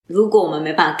如果我们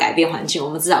没办法改变环境，我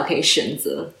们至少可以选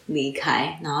择离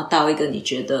开，然后到一个你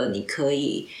觉得你可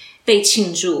以被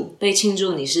庆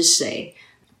祝你是谁，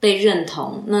被认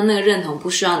同。那个认同不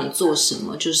需要你做什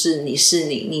么，就是你是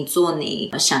你，你做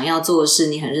你想要做的事，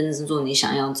你很认真做你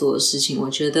想要做的事情。我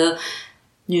觉得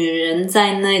女人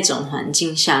在那种环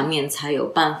境下面才有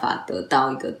办法得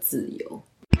到一个自由。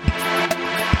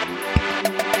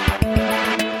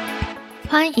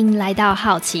欢迎来到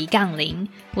好奇杠铃，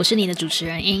我是你的主持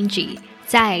人 Angie。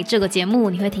 在这个节目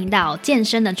你会听到健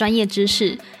身的专业知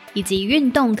识，以及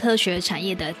运动科学产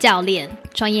业的教练、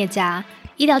创业家、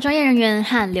医疗专业人员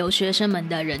和留学生们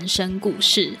的人生故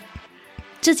事。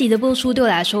这集的播出对我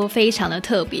来说非常的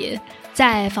特别，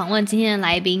在访问今天的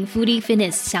来宾 Foodie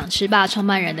Fitness 想吃吧创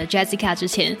办人的 Jessica 之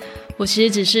前，我其实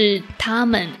只是他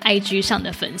们 IG 上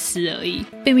的粉丝而已，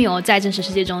并没有在真实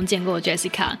世界中见过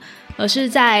Jessica， 而是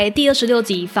在第26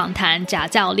集访谈假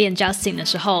教练 Justin 的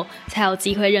时候才有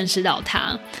机会认识到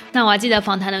他。那我还记得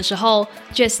访谈的时候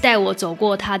Jess 带我走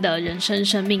过他的人生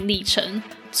生命历程，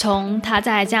从他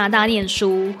在加拿大念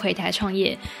书回台创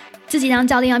业，自己当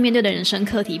教练要面对的人生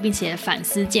课题，并且反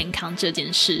思健康这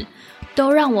件事，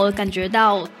都让我感觉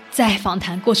到在访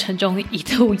谈过程中一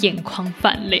度眼眶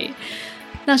泛泪。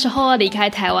那时候要离开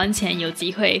台湾前有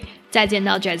机会再见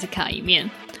到 Jessica 一面，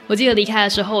我记得离开的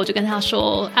时候我就跟她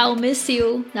说 I'll miss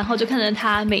you， 然后就看着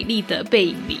她美丽的背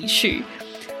影离去。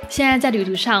现在在旅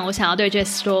途上，我想要对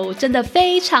Jess 说，我真的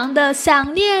非常的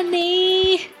想念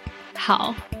你。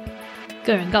好，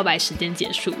个人告白时间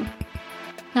结束。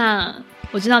那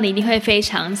我知道你一定会非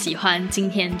常喜欢今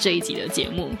天这一集的节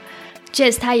目。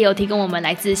Jess 他也有提供我们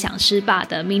来自想吃吧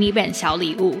的 mini band 小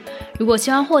礼物，如果希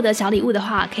望获得小礼物的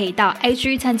话，可以到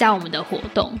IG 参加我们的活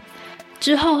动。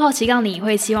之后好奇杠铃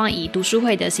会希望以读书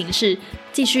会的形式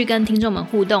继续跟听众们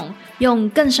互动，用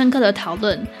更深刻的讨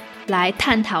论来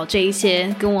探讨这一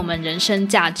些跟我们人生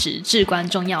价值至关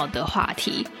重要的话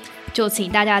题。就请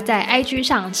大家在 IG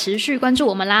上持续关注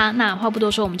我们啦。那话不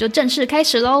多说，我们就正式开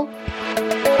始咯。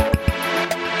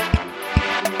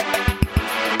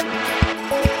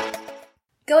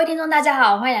各位听众大家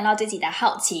好，欢迎来到这集的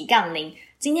好奇杠铃。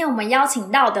今天我们邀请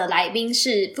到的来宾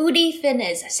是 Foodie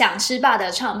Fitness 想吃吧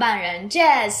的创办人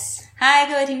Jess。 嗨，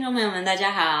各位听众朋友们大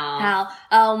家好。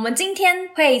好，我们今天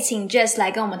会请 Jess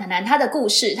来跟我们谈谈她的故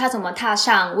事，她怎么踏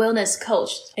上 Wellness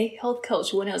Coach Health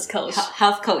Coach Wellness Coach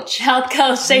Health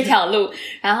Coach 这条路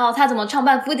然后她怎么创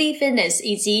办 Foodie Fitness，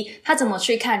 以及她怎么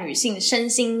去看女性身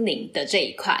心灵的这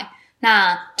一块。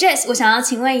那 Jess， 我想要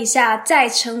请问一下，在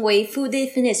成为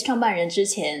Foodie Fitness 创办人之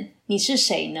前，你是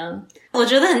谁呢？我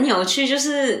觉得很有趣，就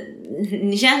是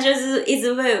你现在就是一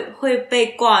直会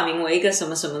被挂名为一个什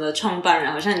么什么的创办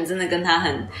人，好像你真的跟他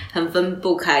很分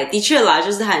不开。的确啦，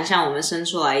就是他很像我们生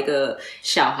出来一个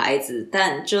小孩子，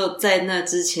但就在那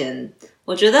之前，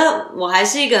我觉得我还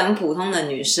是一个很普通的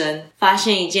女生，发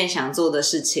现一件想做的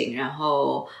事情，然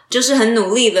后就是很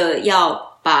努力的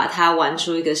要把它玩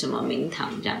出一个什么名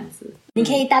堂这样子。你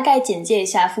可以大概简介一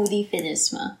下 Foodie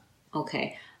Fitness 吗？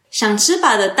 OK， 想吃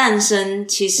吧的诞生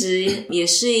其实也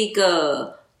是一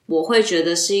个我会觉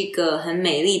得是一个很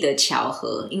美丽的巧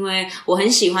合，因为我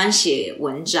很喜欢写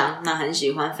文章，那很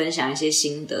喜欢分享一些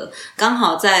心得。刚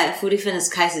好在 Foodie Fitness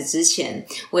开始之前，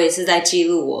我也是在记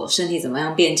录我身体怎么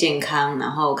样变健康，然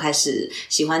后开始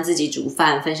喜欢自己煮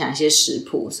饭，分享一些食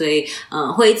谱，所以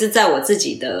会一直在我自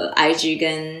己的 IG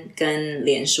跟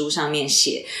脸书上面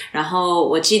写。然后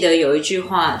我记得有一句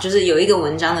话，就是有一个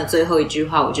文章的最后一句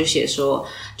话，我就写说，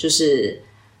就是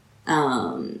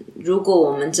如果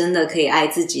我们真的可以爱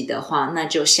自己的话，那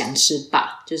就想吃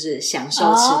吧，就是享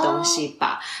受吃东西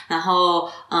吧。然后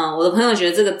我的朋友觉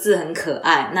得这个字很可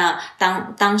爱，那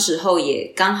当时候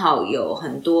也刚好有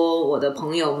很多我的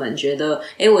朋友们觉得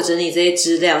我整理这些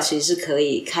资料其实是可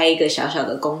以开一个小小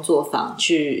的工作坊，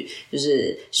去就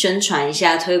是宣传一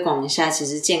下推广一下，其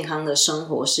实健康的生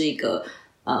活是一个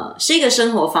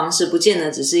生活方式，不见得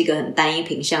只是一个很单一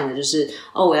品项的，就是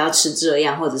我要吃这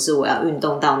样，或者是我要运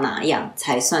动到哪样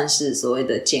才算是所谓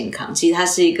的健康。其实它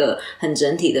是一个很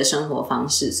整体的生活方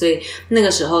式，所以那个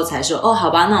时候才说好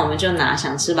吧，那我们就拿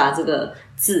想吃吧这个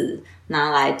字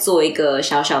拿来做一个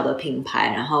小小的品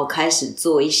牌，然后开始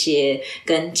做一些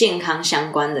跟健康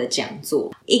相关的讲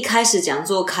座。一开始讲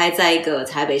座开在一个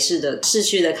台北市的市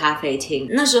区的咖啡厅，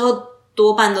那时候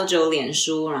多半都只有脸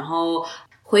书，然后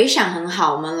回响很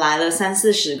好，我们来了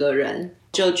30-40个人，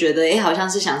就觉得好像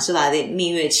是想吃吧的蜜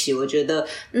月期。我觉得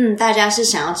大家是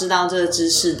想要知道这个知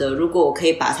识的，如果我可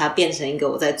以把它变成一个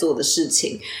我在做的事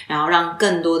情，然后让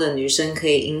更多的女生可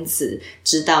以因此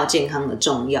知道健康的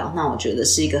重要，那我觉得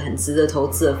是一个很值得投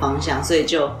资的方向，所以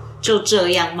就这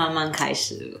样慢慢开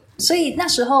始了。所以那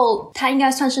时候它应该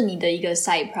算是你的一个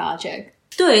side project。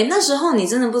对，那时候你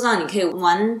真的不知道你可以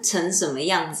完成什么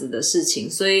样子的事情，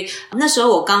所以那时候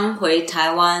我刚回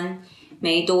台湾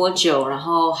没多久，然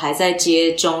后还在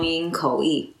接中英口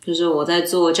译，就是我在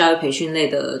做教育培训类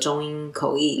的中英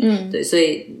口译，对，所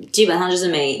以基本上就是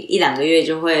每1-2个月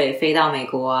就会飞到美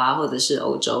国啊，或者是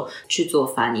欧洲去做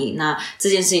翻译。那这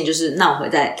件事情就是，那我回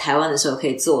在台湾的时候可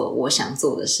以做我想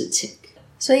做的事情。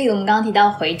所以我们刚刚提到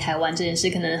回台湾这件事，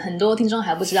可能很多听众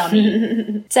还不知道你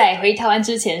在回台湾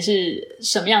之前是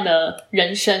什么样的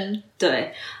人生。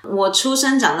对，我出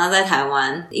生长大在台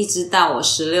湾，一直到我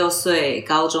16岁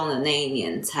高中的那一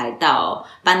年才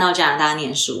搬到加拿大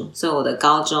念书，所以我的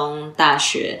高中大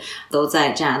学都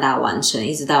在加拿大完成，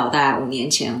一直到大概5年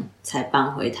前才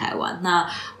搬回台湾。那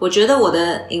我觉得我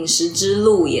的饮食之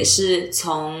路也是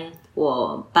从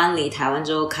我搬离台湾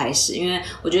之后开始，因为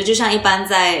我觉得就像一般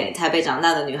在台北长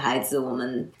大的女孩子，我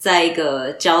们在一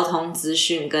个交通资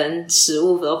讯跟食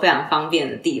物都非常方便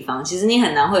的地方，其实你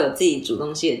很难会有自己煮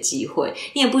东西的机会，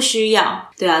你也不需要。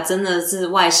对啊，真的是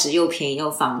外食又便宜又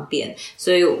方便，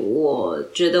所以我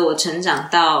觉得我成长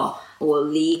到我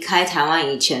离开台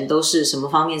湾以前都是什么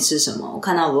方便吃什么，我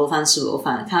看到卤肉饭吃卤肉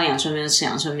饭，看到阳春面就吃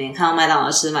阳春面，看到麦当劳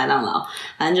吃麦当劳，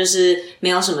反正就是没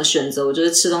有什么选择，我觉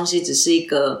得吃东西只是一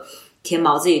个填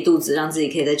饱自己肚子，让自己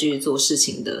可以再继续做事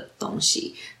情的东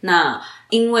西。那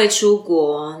因为出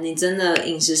国你真的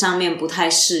饮食上面不太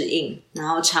适应，然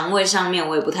后肠胃上面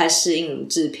我也不太适应乳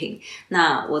制品。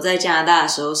那我在加拿大的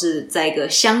时候是在一个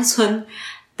乡村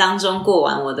当中过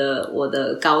完我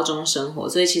的高中生活，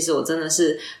所以其实我真的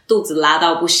是肚子拉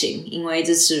到不行，因为一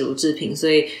直吃乳制品，所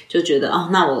以就觉得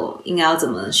那我应该要怎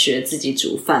么学自己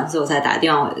煮饭，所以我才打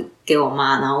电话给我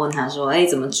妈，然后问她说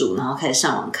怎么煮，然后开始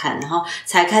上网看，然后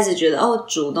才开始觉得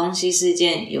煮东西是一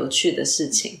件有趣的事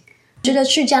情。觉得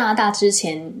去加拿大之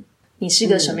前你是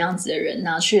个什么样子的人，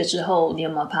然后去了之后你有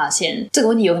没有发现这个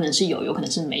问题有可能是有可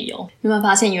能是没有，有没有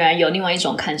发现原来有另外一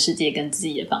种看世界跟自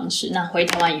己的方式？那回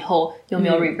台湾以后有没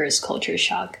有 reverse culture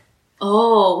shock？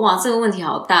哇，这个问题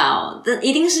好大哦，但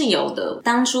一定是有的。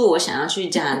当初我想要去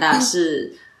加拿大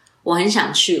是我很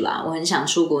想去啦，我很想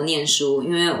出国念书，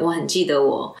因为我很记得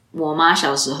我妈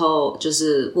小时候就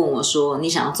是问我说你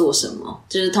想要做什么，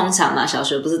就是通常啦小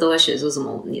学不是都会学出什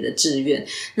么你的志愿。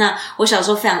那我小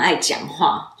时候非常爱讲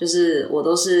话，就是我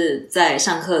都是在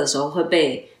上课的时候会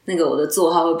被那个我的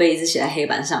座号会被一直写在黑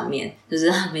板上面，就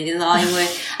是每天都要因为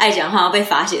爱讲话要被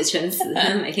罚写圈词，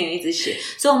每天一直写。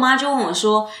所以我妈就问我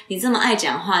说你这么爱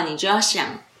讲话，你就要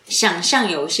想象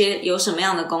有什么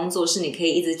样的工作是你可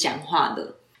以一直讲话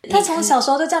的。他从小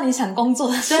时候就叫你想工作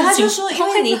的事情，对，他就说因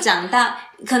为你长大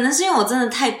可能是因为我真的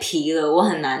太皮了，我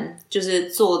很难就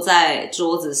是坐在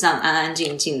桌子上安安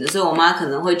静静的，所以我妈可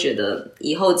能会觉得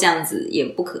以后这样子也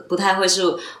不太会是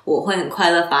我会很快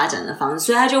乐发展的方式，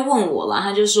所以他就问我啦，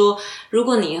他就说如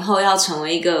果你以后要成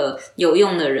为一个有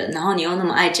用的人，然后你又那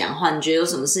么爱讲话，你觉得有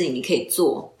什么事情你可以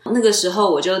做？那个时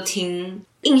候我就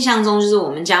印象中就是我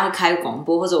们家会开广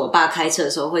播，或者我爸开车的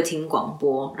时候会听广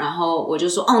播，然后我就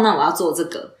说那我要做这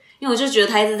个，因为我就觉得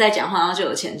他一直在讲话，然后就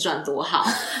有钱赚多好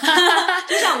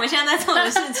就像我们现在在做的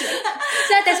事情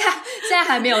现在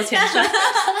还没有钱赚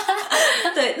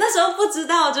对，那时候不知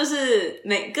道就是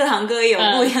各行各业有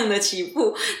不一样的起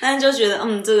步但是就觉得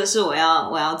这个是我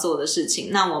要做的事情。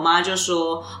那我妈就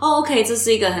说OK 这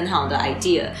是一个很好的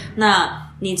idea， 那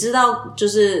你知道就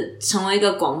是成为一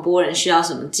个广播人需要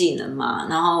什么技能吗？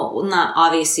然后那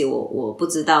obviously 我不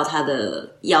知道他的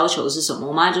要求是什么。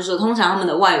我妈就说通常他们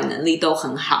的外语能力都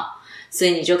很好，所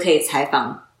以你就可以采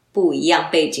访不一样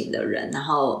背景的人，然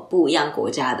后不一样国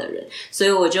家的人，所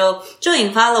以我就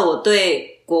引发了我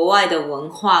对国外的文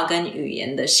化跟语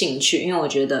言的兴趣，因为我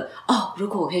觉得如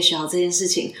果我可以学好这件事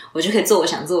情，我就可以做我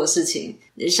想做的事情。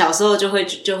小时候就会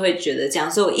觉得这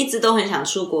样，所以我一直都很想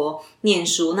出国念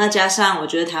书。那加上我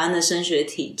觉得台湾的升学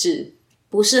体制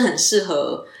不是很适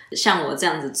合像我这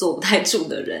样子坐不太住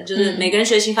的人，就是每个人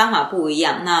学习方法不一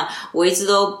样。那我一直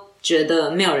都觉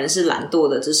得没有人是懒惰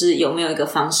的，只是有没有一个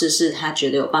方式是他觉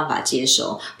得有办法接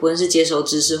收，不论是接收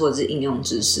知识或者是应用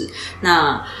知识。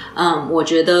那我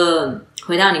觉得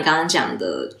回到你刚刚讲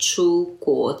的出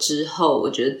国之后，我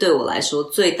觉得对我来说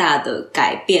最大的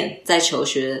改变在求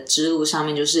学之路上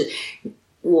面，就是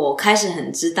我开始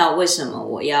很知道为什么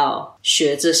我要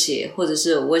学这些，或者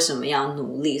是我为什么要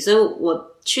努力。所以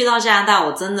我去到加拿大，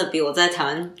我真的比我在台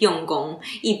湾用功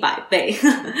100倍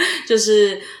就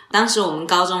是当时我们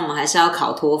高中我们还是要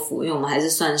考托福，因为我们还是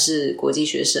算是国际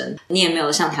学生，你也没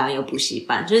有像台湾有补习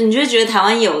班，就是你就会觉得台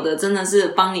湾有的真的是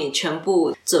帮你全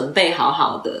部准备好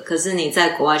好的，可是你在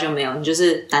国外就没有，你就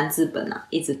是单字本啊，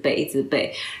一直背一直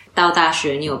背。到大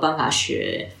学你有办法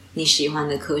学你喜欢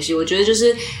的科系，我觉得就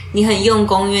是你很用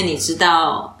功，因为你知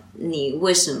道你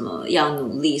为什么要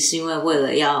努力，是因为为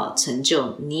了要成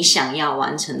就你想要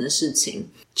完成的事情。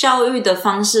教育的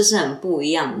方式是很不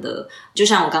一样的，就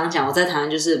像我刚刚讲，我在台湾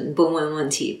就是不问问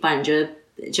题，不然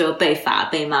你就被罚、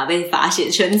被骂、被罚写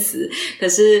圈词。可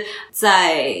是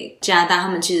在加拿大他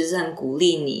们其实是很鼓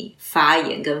励你发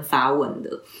言跟发问的。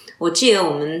我记得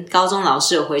我们高中老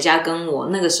师有回家跟我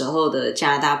那个时候的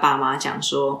加拿大爸妈讲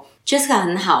说， Jessica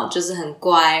很好，就是很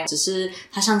乖，只是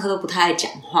她上课都不太爱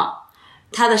讲话，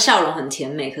她的笑容很甜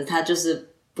美，可是她就是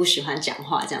不喜欢讲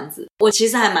话这样子。我其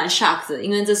实还蛮 shocked 的，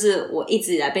因为这是我一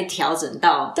直以来被调整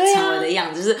到成为的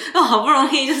样子，就是好不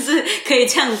容易就是可以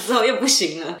这样子之后又不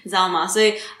行了，你知道吗？所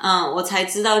以我才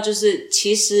知道就是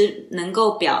其实能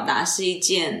够表达是一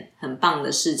件很棒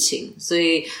的事情，所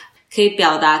以可以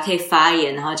表达，可以发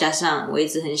言，然后加上我一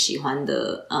直很喜欢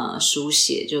的书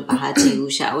写，就把它记录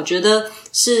下来。我觉得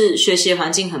是学习环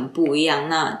境很不一样，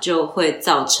那就会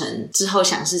造成之后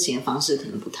想事情的方式可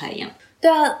能不太一样。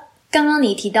对啊，刚刚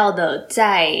你提到的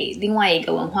在另外一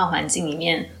个文化环境里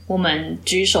面，我们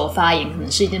举手发言可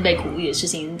能是一件被鼓励的事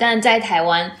情，但在台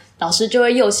湾老师就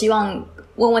会又希望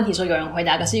问问题说有人回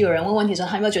答，可是有人问问题说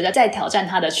他们又觉得在挑战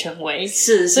他的权威，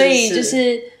是所以就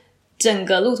是整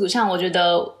个路途上我觉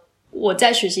得我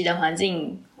在学习的环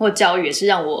境或教育也是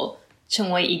让我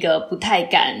成为一个不太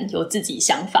敢有自己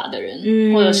想法的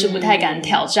人，或者是不太敢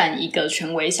挑战一个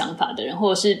权威想法的人，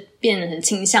或者是变得很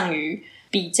倾向于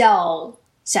比较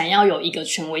想要有一个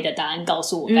权威的答案告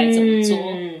诉我该怎么做。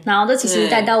然后这其实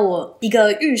带到我一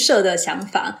个预设的想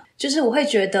法，就是我会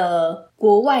觉得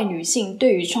国外女性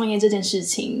对于创业这件事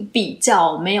情比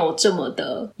较没有这么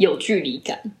的有距离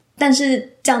感。但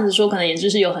是这样子说可能也就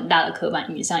是有很大的刻板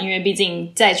印象，因为毕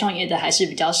竟在创业的还是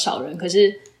比较少人。可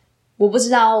是我不知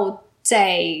道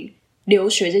在留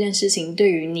学这件事情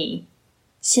对于你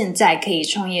现在可以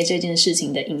创业这件事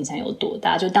情的影响有多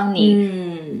大，就当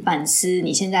你反思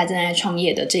你现在正在创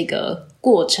业的这个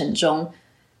过程中，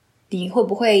你会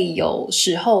不会有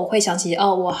时候会想起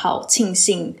我好庆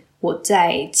幸我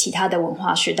在其他的文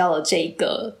化学到了这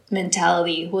个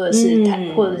mentality 或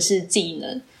者是技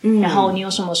能，然后你有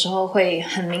什么时候会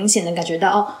很明显的感觉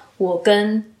到我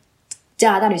跟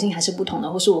加拿大女性还是不同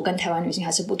的，或是我跟台湾女性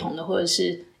还是不同的，或者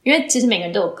是因为其实每个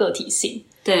人都有个体性，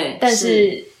对，但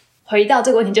是回到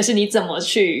这个问题，就是你怎么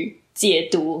去解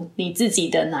读你自己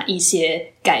的哪一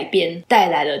些改变带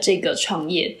来了这个创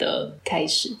业的开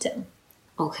始，这样。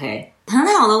 OK， 很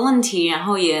好的问题，然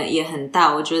后也很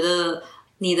大。我觉得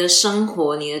你的生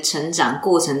活你的成长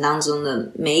过程当中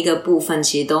的每一个部分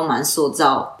其实都蛮塑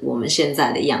造我们现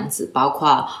在的样子，包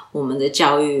括我们的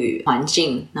教育环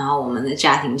境，然后我们的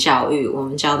家庭教育，我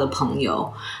们交的朋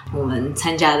友，我们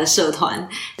参加的社团，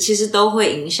其实都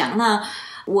会影响。那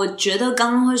我觉得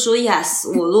刚刚会说 yes，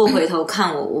 我如果回头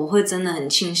看我会真的很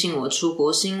庆幸我出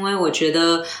国，是因为我觉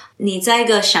得你在一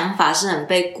个想法是很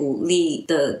被鼓励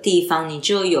的地方，你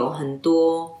就有很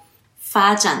多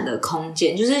发展的空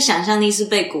间，就是想象力是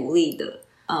被鼓励的。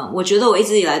我觉得我一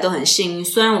直以来都很幸运，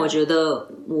虽然我觉得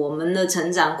我们的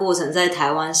成长过程在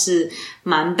台湾是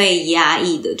蛮被压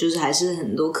抑的，就是还是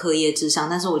很多课业至上，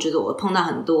但是我觉得我碰到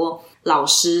很多老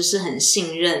师是很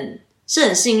信任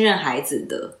孩子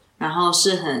的，然后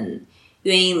是很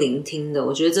愿意聆听的。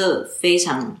我觉得这非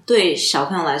常对小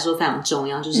朋友来说非常重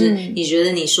要，就是你觉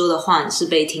得你说的话是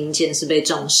被听见，是被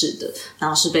重视的，然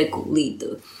后是被鼓励的。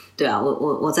对啊，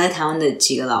我在台湾的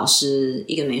几个老师，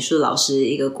一个美术老师，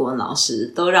一个国文老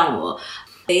师，都让我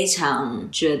非常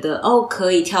觉得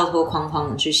可以跳脱框框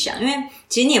的去想，因为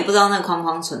其实你也不知道那个框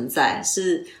框存在，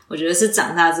是我觉得是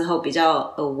长大之后比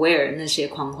较 aware 那些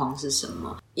框框是什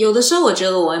么。有的时候我觉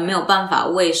得我也没有办法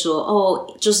为说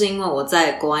就是因为我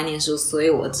在国外念书所以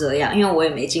我这样，因为我也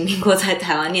没经历过在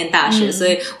台湾念大学，所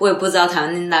以我也不知道台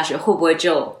湾念大学会不会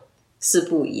就是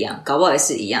不一样，搞不好也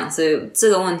是一样，所以这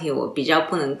个问题我比较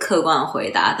不能客观的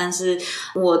回答。但是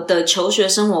我的求学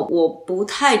生活我不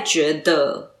太觉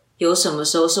得有什么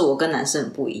时候是我跟男生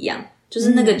很不一样，就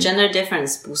是那个 gender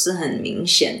difference 不是很明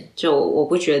显，就我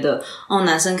不觉得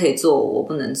男生可以做我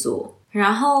不能做。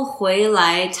然后回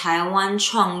来台湾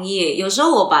创业，有时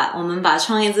候我们把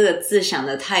创业这个字想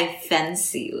得太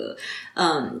fancy 了。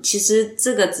其实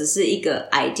这个只是一个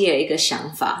idea 一个想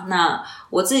法。那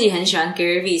我自己很喜欢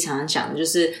Gary V 常常讲的，就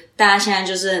是大家现在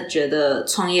就是觉得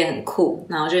创业很酷，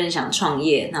然后就很想创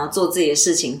业，然后做自己的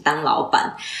事情当老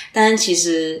板。但是其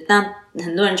实那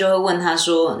很多人就会问他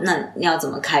说，那你要怎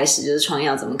么开始，就是创业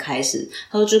要怎么开始。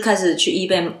他说就开始去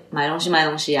eBay 买东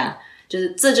西啊，就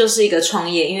是这就是一个创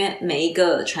业，因为每一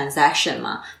个 transaction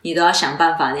嘛，你都要想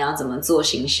办法，你要怎么做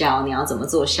行销，你要怎么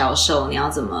做销售，你要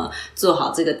怎么做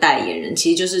好这个代言人，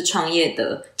其实就是创业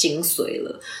的精髓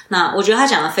了。那我觉得他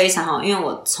讲的非常好，因为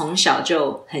我从小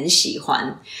就很喜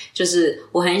欢，就是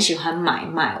我很喜欢买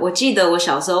卖。我记得我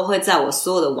小时候会在我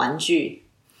所有的玩具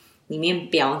里面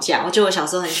标价，我觉得我小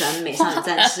时候很喜欢美少女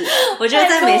战士我觉得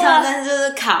在美少女战士就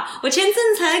是卡，我前阵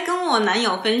才跟我男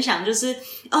友分享，就是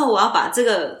我要把这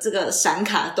个闪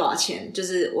卡多少钱，就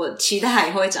是我期待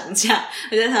以后会涨价，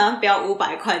我觉得好像标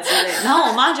500块之类的。然后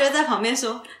我妈觉得在旁边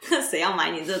说，谁要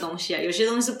买你这个东西啊，有些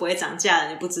东西是不会涨价的，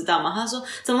你不知道吗？她说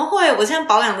怎么会，我现在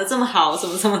保养的这么好什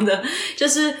么什么的，就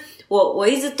是我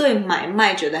一直对买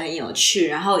卖觉得很有趣，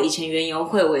然后以前园游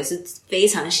会我也是非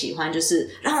常喜欢，就是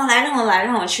让我来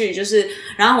让我去，就是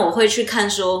然后我会去看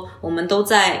说我们都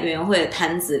在园游会的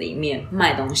摊子里面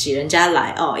卖东西，人家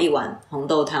来一碗红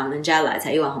豆汤，人家来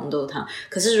才一碗红豆汤，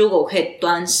可是如果我可以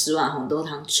端10碗红豆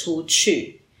汤出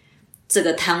去这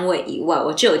个摊位以外，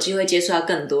我就有机会接触到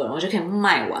更多人，我就可以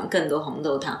卖完更多红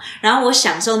豆汤，然后我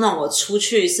享受那种我出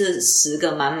去是10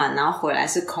个满满，然后回来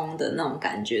是空的那种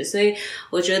感觉。所以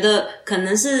我觉得可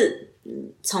能是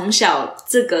从小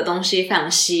这个东西非常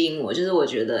吸引我，就是我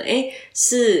觉得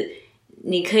是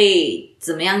你可以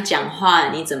怎么样讲话，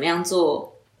你怎么样做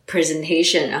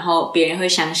presentation， 然后别人会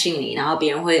相信你，然后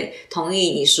别人会同意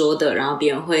你说的，然后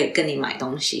别人会跟你买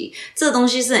东西，这个东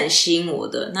西是很吸引我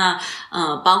的。那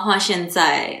包括现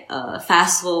在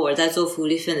fast forward 在做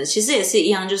Foodie Fitness 其实也是一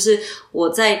样，就是我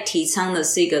在提倡的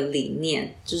是一个理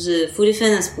念，就是 Foodie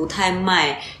Fitness 不太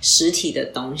卖实体的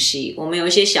东西，我们有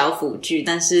一些小辅具，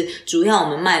但是主要我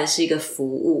们卖的是一个服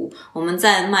务，我们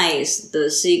在卖的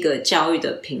是一个教育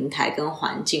的平台跟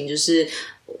环境。就是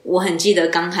我很记得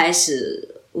刚开始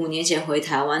5年前回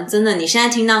台湾，真的你现在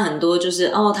听到很多就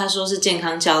是他说是健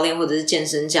康教练或者是健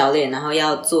身教练，然后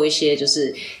要做一些就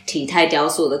是体态雕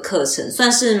塑的课程，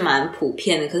算是蛮普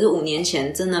遍的。可是5年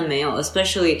前真的没有，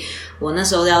 especially 我那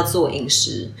时候要做饮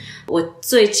食，我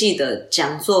最记得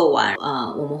讲座完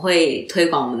我们会推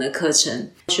广我们的课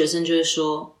程，学生就会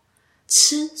说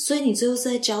吃，所以你最后是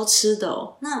在教吃的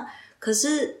那可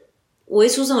是我一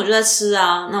出生我就在吃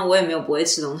啊，那我也没有不会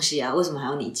吃东西啊，为什么还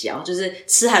要你教？就是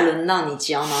吃还轮到你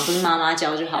教吗？不是妈妈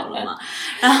教就好了嘛。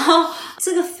然后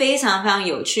这个非常非常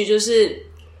有趣，就是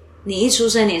你一出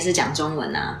生你也是讲中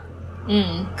文啊，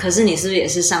可是你是不是也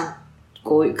是上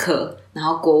国语课，然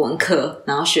后国文课，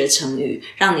然后学成语，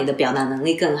让你的表达能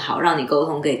力更好，让你沟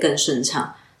通可以更顺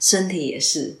畅，身体也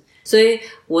是。所以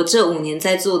我这5年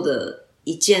在做的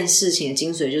一件事情的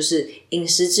精髓，就是饮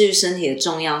食至于身体的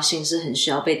重要性是很需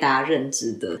要被大家认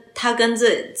知的。它跟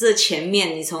这前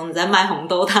面你从你在卖红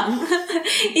豆汤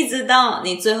一直到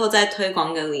你最后在推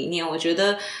广的理念，我觉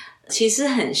得其实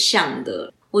很像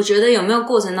的。我觉得有没有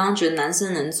过程当中觉得男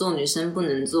生能做女生不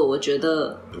能做，我觉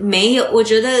得没有。我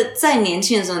觉得在年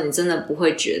轻的时候你真的不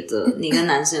会觉得你跟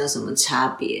男生有什么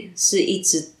差别是一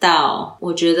直到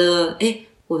我觉得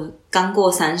我刚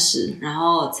过30，然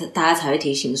后大家才会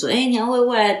提醒说你要为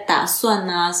未来打算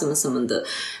啊什么什么的，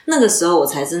那个时候我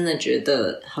才真的觉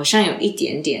得好像有一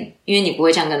点点，因为你不会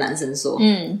这样跟男生说，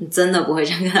你真的不会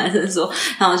这样跟男生说，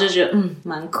然后我就觉得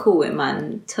蛮酷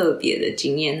蛮特别的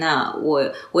经验。那我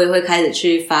也会开始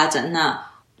去发展，那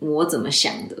我怎么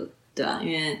想的，对啊，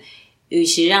因为与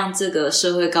其让这个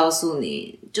社会告诉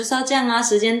你就是要这样啊，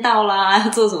时间到啦，要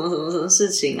做什么什么什么事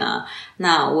情啊，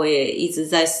那我也一直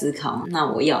在思考，那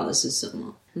我要的是什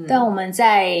么。但我们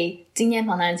在今天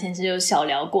访谈前期就小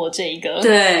聊过这一个，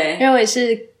对，因为我也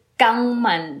是刚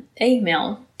满没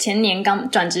有，前年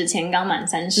转职前刚满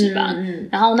30吧，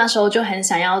然后那时候就很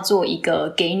想要做一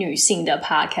个给女性的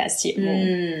podcast 节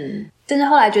目，但是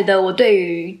后来觉得我对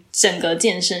于整个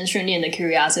健身训练的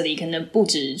curiosity 可能不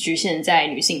只局限在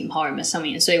女性 empowerment 上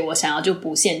面，所以我想要就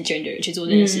不限 gender 去做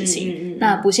这件事情。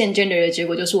那不限 gender 的结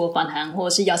果就是我访谈或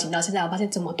者是邀请到现在，我发现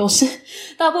怎么都是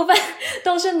大部分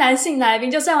都是男性来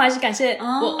宾，就虽然我还是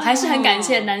我还是很感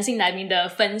谢男性来宾的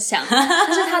分享，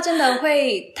但是他真的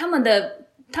会他们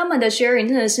的 sharing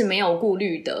真的是没有顾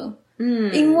虑的，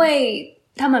因为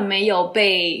他们没有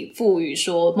被赋予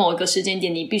说某一个时间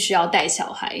点你必须要带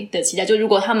小孩的期待，就如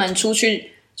果他们出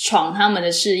去闯他们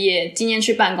的事业，今天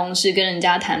去办公室跟人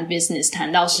家谈 business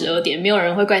谈到12点，没有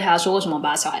人会怪他说为什么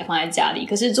把小孩放在家里。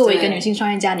可是作为一个女性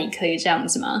创业家，你可以这样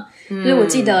子吗？所以我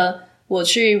记得我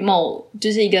去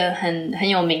就是一个很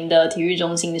有名的体育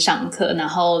中心上课，然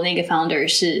后那个 founder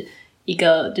是一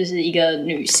个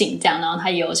女性这样，然后她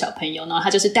也有小朋友，然后她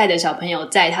就是带着小朋友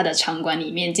在她的场馆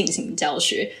里面进行教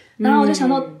学，然后我就想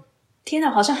到天哪，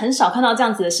好像很少看到这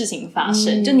样子的事情发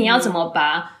生，就你要怎么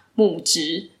把母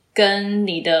职跟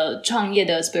你的创业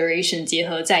的 aspiration 结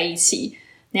合在一起。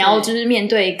你要就是面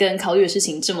对跟考虑的事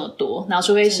情这么多，然后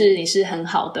除非是你是很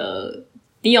好的，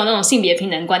你有那种性别平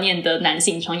等观念的男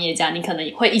性创业家，你可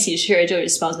能会一起 share 这个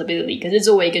responsibility。可是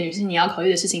作为一个女性，你要考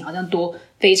虑的事情好像多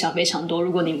非常非常多。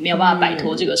如果你没有办法摆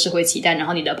脱这个社会期待，然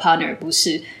后你的 partner 不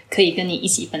是可以跟你一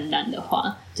起分担的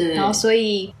话，对。然后所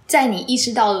以在你意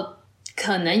识到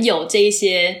可能有这一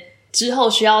些之后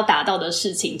需要达到的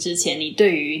事情之前，你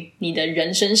对于你的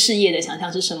人生事业的想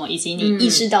象是什么，以及你意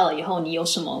识到了以后你有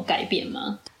什么改变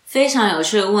吗？非常有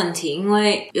趣的问题，因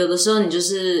为有的时候你就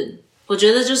是我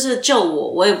觉得就是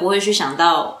我也不会去想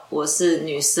到我是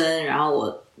女生，然后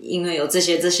我因为有这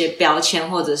些标签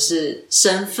或者是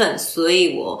身份，所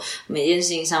以我每件事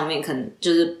情上面可能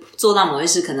就是做到某些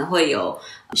事可能会有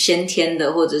先天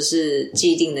的或者是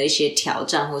既定的一些挑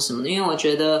战或什么的。因为我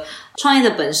觉得创业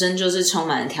的本身就是充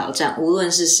满了挑战，无论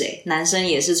是谁，男生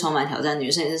也是充满挑战，女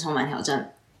生也是充满挑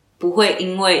战，不会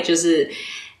因为就是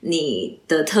你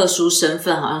的特殊身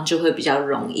份好像就会比较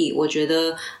容易。我觉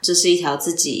得这是一条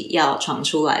自己要闯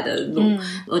出来的路。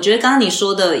我觉得刚刚你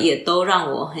说的也都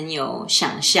让我很有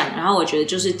想象，然后我觉得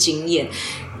就是经验，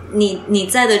你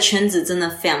在的圈子真的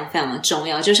非常非常的重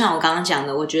要。就像我刚刚讲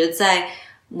的，我觉得在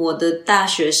我的大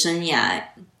学生涯，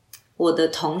我的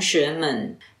同学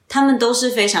们他们都是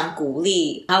非常鼓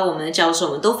励，还有我们的教授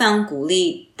们都非常鼓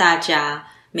励大家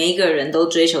每一个人都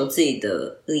追求自己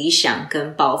的理想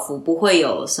跟抱负，不会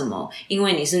有什么因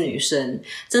为你是女生，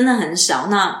真的很少。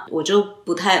那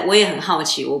我也很好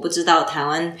奇，我不知道台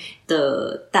湾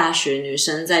的大学女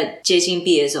生在接近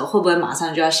毕业的时候会不会马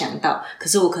上就要想到，可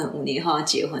是我可能5年后要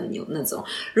结婚，有那种。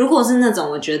如果是那种，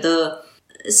我觉得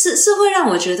是会让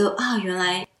我觉得啊，原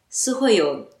来是会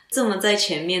有这么在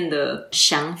前面的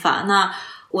想法。那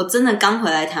我真的刚回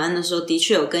来台湾的时候，的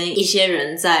确有跟一些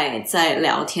人在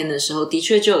聊天的时候，的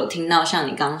确就有听到像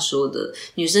你刚刚说的，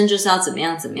女生就是要怎么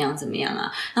样怎么样怎么样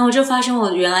啊。然后我就发现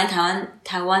原来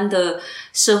台湾的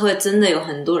社会真的有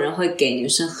很多人会给女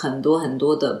生很多很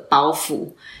多的包袱，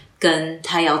跟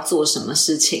她要做什么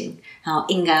事情，然后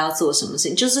应该要做什么事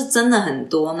情，就是真的很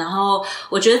多。然后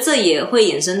我觉得这也会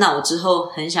衍生到我之后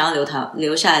很想要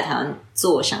留下来台湾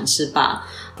做想吃吧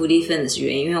Foodie Fitness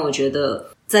原因。因为我觉得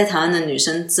在台湾的女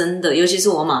生真的，尤其是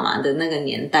我妈妈的那个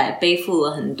年代，背负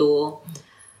了很多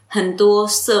很多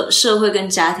社会跟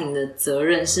家庭的责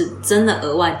任，是真的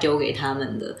额外丢给他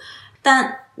们的。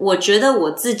但我觉得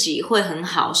我自己会很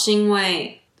好，是因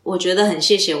为我觉得很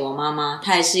谢谢我妈妈，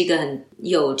她也是一个很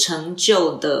有成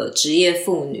就的职业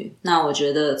妇女。那我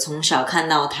觉得从小看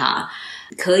到她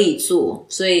可以做，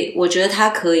所以我觉得她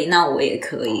可以，那我也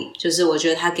可以，就是我觉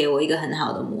得她给我一个很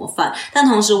好的模范。但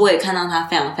同时我也看到她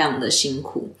非常非常的辛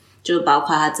苦，就包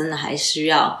括她真的还需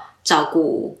要照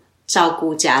顾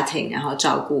家庭，然后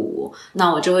照顾我。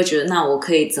那我就会觉得，那我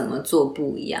可以怎么做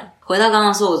不一样。回到刚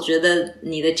刚说，我觉得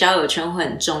你的交友圈会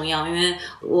很重要，因为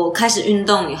我开始运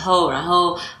动以后，然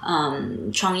后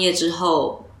创业之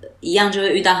后一样就会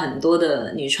遇到很多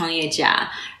的女创业家，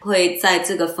会在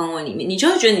这个氛围里面，你就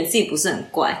会觉得你自己不是很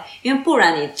怪，因为不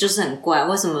然你就是很怪，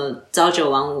为什么朝9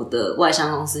晚5的外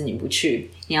商公司你不去，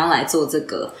你要来做这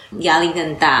个，压力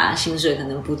更大，薪水可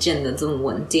能不见得这么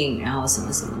稳定，然后什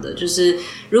么什么的。就是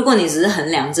如果你只是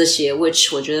衡量这些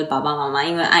which 我觉得爸爸妈妈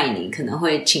因为爱你可能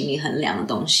会请你衡量的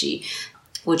东西，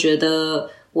我觉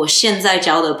得我现在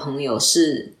交的朋友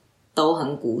是都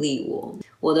很鼓励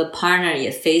我的 partner 也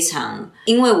非常，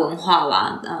因为文化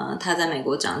吧，他在美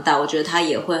国长大，我觉得他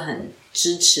也会很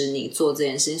支持你做这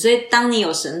件事情。所以当你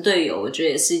有神队友，我觉得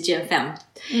也是一件非常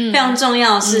非常重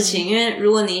要的事情。因为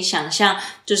如果你想象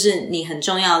就是你很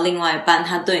重要的另外一半，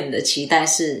他对你的期待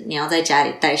是你要在家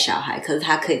里带小孩，可是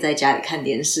他可以在家里看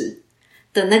电视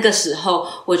的那个时候，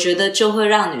我觉得就会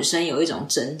让女生有一种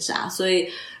挣扎。所以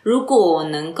如果我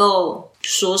能够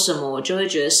说什么，我就会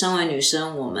觉得身为女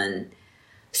生，我们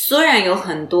虽然有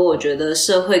很多我觉得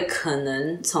社会可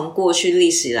能从过去历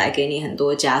史以来给你很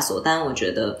多枷锁，但我觉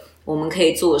得我们可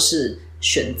以做的是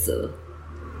选择。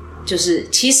就是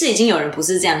其实已经有人不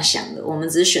是这样想的，我们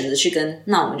只是选择去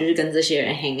那我们就去跟这些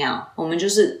人 hang out。我们就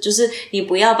是你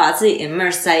不要把自己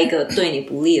immerse 在一个对你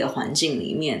不利的环境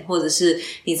里面，或者是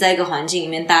你在一个环境里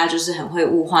面大家就是很会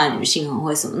物化女性，很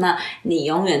会什么，那你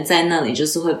永远在那里就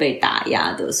是会被打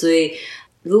压的。所以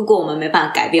如果我们没办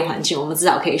法改变环境，我们至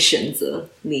少可以选择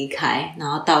离开，然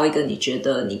后到一个你觉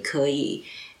得你可以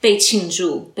被庆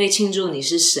祝你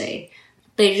是谁，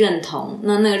被认同。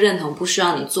那个认同不需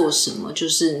要你做什么，就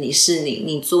是你是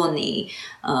你做你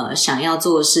想要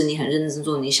做的事，你很认真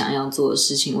做你想要做的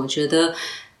事情。我觉得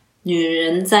女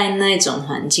人在那种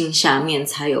环境下面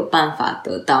才有办法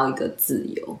得到一个自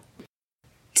由。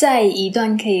在一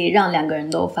段可以让两个人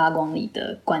都发光里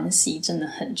的关系真的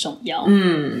很重要。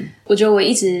我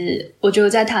觉得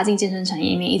在踏进健身产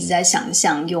业里面一直在想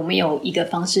象有没有一个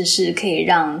方式是可以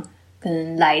让可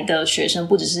能来的学生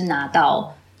不只是拿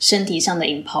到身体上的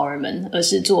empowerment， 而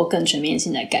是做更全面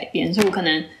性的改变。所以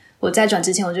我在转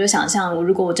之前我就想象，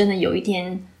如果我真的有一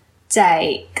天在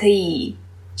可以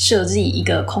设计一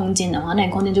个空间的话，那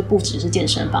个空间就不只是健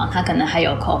身房，它可能还有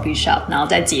coffee shop， 然后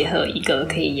再结合一个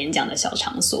可以演讲的小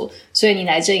场所。所以你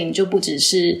来这里你就不只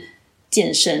是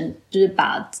健身，就是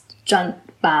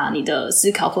把你的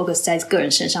思考 focus 在个人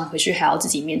身上，回去还要自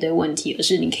己面对问题，而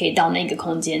是你可以到那个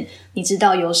空间，你知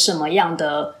道有什么样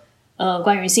的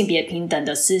关于性别平等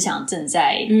的思想正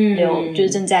在就是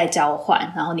正在交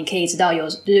换，然后你可以知道就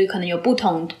是可能有不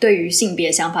同对于性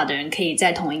别想法的人可以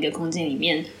在同一个空间里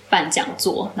面办讲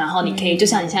座，然后你可以就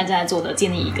像你现在正在做的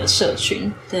建立一个社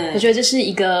群。对，我觉得这是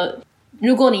一个，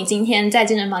如果你今天在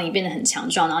健身房里变得很强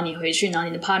壮，然后你回去，然后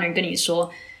你的 partner 跟你说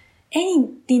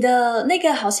你的那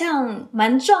个好像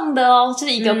蛮壮的哦，就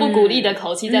是一个不鼓励的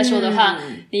口气在说的话，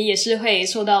你也是会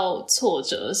受到挫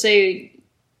折。所以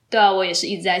对啊，我也是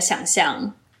一直在想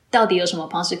象到底有什么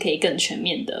方式可以更全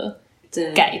面的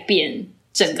改变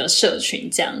整个社群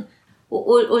这样。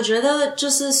我觉得就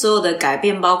是所有的改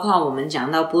变，包括我们讲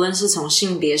到不论是从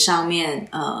性别上面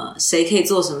谁可以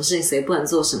做什么事情，谁不能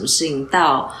做什么事情，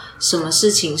到什么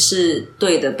事情是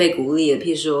对的被鼓励的，譬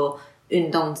如说运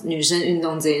动，女生运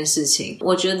动这件事情，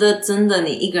我觉得真的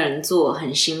你一个人做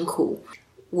很辛苦。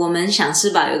我们想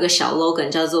吃吧有一个小 logan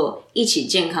叫做一起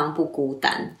健康不孤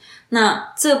单。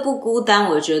那这不孤单，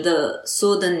我觉得所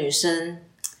有的女生，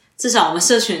至少我们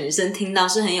社群的女生听到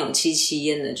是很有戚戚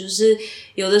焉的。就是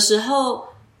有的时候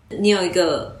你有一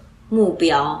个目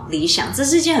标理想，这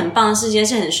是一件很棒的事情，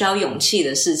是很需要勇气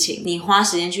的事情。你花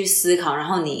时间去思考，然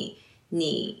后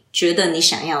你觉得你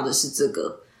想要的是这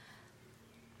个，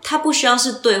他不需要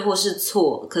是对或是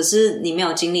错，可是你没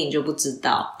有经历你就不知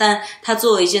道。但他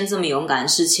做了一件这么勇敢的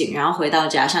事情，然后回到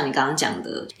家像你刚刚讲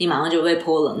的，你马上就被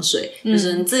泼冷水，就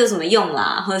是你这有什么用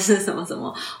啦，或者是什么什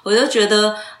么。我就觉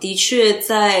得的确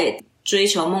在追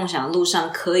求梦想的路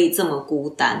上可以这么孤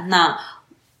单。那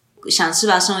想吃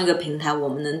吧身为一个平台，我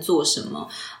们能做什么？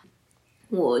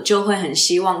我就会很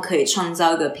希望可以创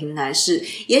造一个平台，是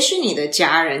也许你的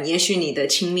家人，也许你的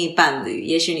亲密伴侣，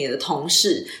也许你的同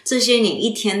事，这些你一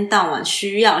天到晚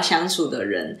需要相处的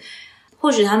人，或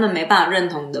许他们没办法认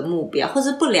同你的目标，或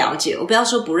是不了解，我不要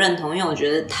说不认同，因为我觉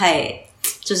得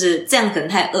就是这样可能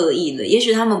太恶意了，也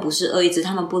许他们不是恶意，只是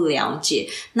他们不了解。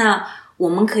那我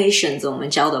们可以选择我们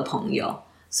交的朋友，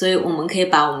所以我们可以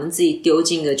把我们自己丢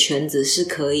进一个圈子，是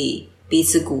可以彼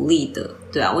此鼓励的。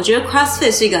对啊，我觉得 CrossFit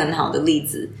是一个很好的例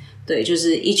子。对，就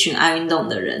是一群爱运动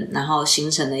的人，然后形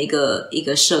成了一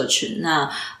个社群。那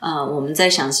我们在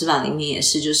想吃法里面也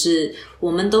是，就是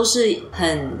我们都是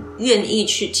很愿意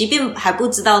去，即便还不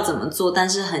知道怎么做，但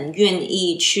是很愿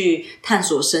意去探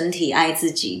索身体、爱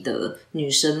自己的女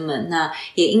生们。那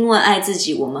也因为爱自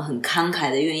己，我们很慷慨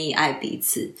的愿意爱彼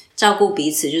此，照顾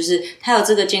彼此。就是他有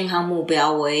这个健康目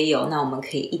标，我也有，那我们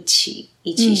可以一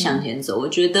起向前走。我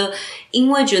觉得，因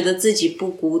为觉得自己不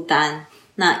孤单。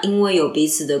那因为有彼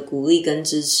此的鼓励跟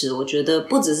支持，我觉得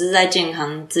不只是在健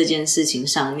康这件事情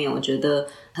上面，我觉得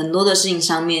很多的事情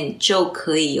上面就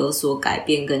可以有所改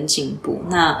变跟进步。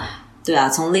那对啊，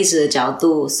从历史的角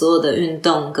度，所有的运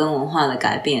动跟文化的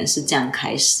改变是这样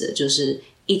开始的，就是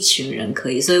一群人可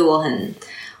以。所以我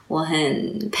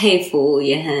很佩服，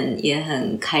也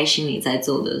很开心你在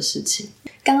做的事情。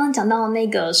刚刚讲到那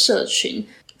个社群，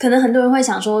可能很多人会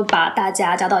想说把大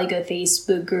家加到一个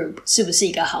Facebook group 是不是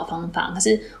一个好方法，可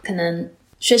是可能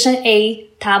学生 A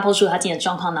他 po 出他自己的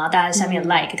状况，然后大家下面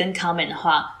like 跟 comment 的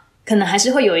话，可能还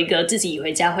是会有一个自己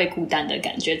回家会孤单的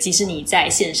感觉，即使你在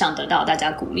线上得到大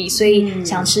家鼓励。所以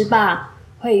想吃吧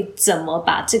会怎么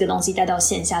把这个东西带到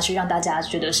线下去，让大家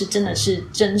觉得是真的是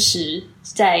真实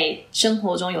在生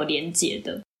活中有连结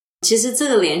的。其实这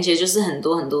个连结就是很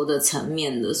多很多的层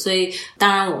面的，所以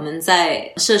当然我们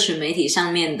在社群媒体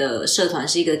上面的社团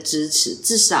是一个支持，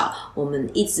至少我们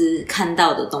一直看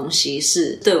到的东西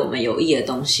是对我们有益的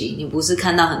东西，你不是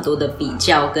看到很多的比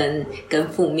较跟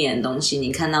负面的东西，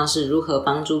你看到是如何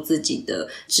帮助自己的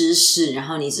知识，然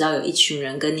后你知道有一群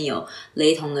人跟你有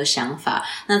雷同的想法。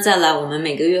那再来我们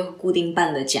每个月固定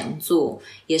办的讲座，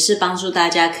也是帮助大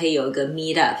家可以有一个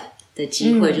meet up的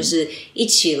机会，就是一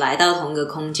起来到同一个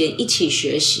空间，一起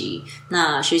学习。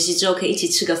那学习之后可以一起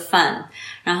吃个饭，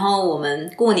然后我们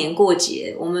过年过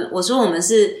节，我说我们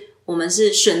是我们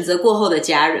是选择过后的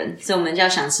家人，所以我们叫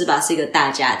想吃吧是一个大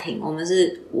家庭，我们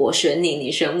是我选你，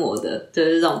你选我的，就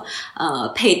是这种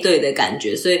配对的感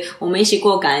觉。所以我们一起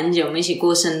过感恩节，我们一起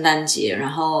过圣诞节，然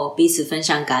后彼此分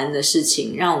享感恩的事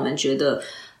情，让我们觉得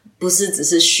不是只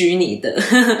是虚拟的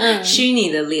虚拟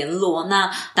的联络。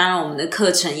那当然我们的课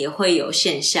程也会有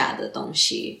线下的东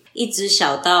西，一直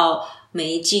小到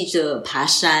每一季的爬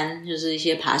山，就是一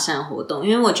些爬山活动。因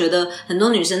为我觉得很多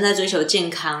女生在追求健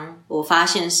康，我发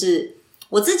现是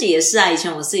我自己也是啊，以前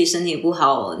我自己身体不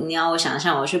好，你要我想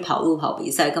象我去跑路跑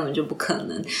比赛根本就不可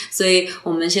能，所以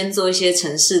我们先做一些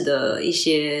城市的一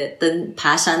些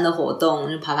爬山的活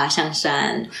动，就爬象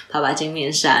山，爬金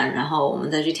面山，然后我们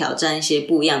再去挑战一些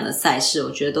不一样的赛事。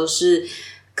我觉得都是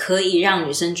可以让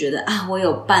女生觉得啊，我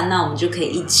有伴，那我们就可以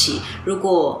一起。如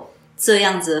果这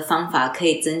样子的方法可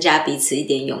以增加彼此一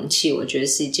点勇气，我觉得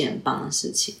是一件很棒的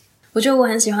事情。我觉得我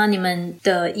很喜欢你们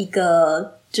的一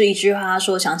句话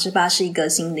说想吃吧是一个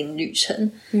心灵旅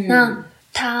程。那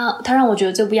它让我觉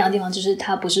得最不一样的地方就是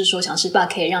它不是说想吃吧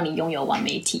可以让你拥有完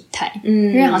美体态，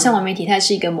因为好像完美体态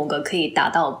是一个某个可以达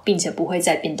到并且不会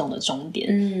再变动的终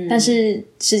点，但是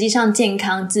实际上健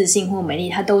康、自信或美丽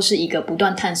它都是一个不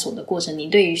断探索的过程。你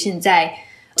对于现在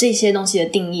这些东西的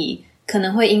定义可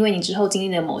能会因为你之后经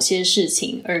历了某些事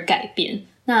情而改变，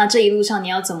那这一路上你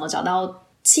要怎么找到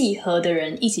契合的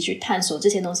人一起去探索这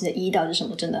些东西的意义到底是什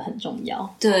么，真的很重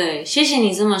要。对，谢谢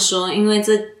你这么说，因为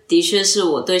这的确是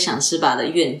我对想吃吧的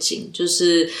愿景，就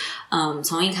是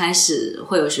从一开始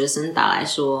会有学生打来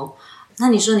说，那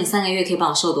你说你3个月可以帮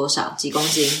我瘦多少几公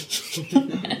斤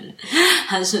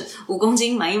还是5公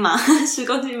斤买一码10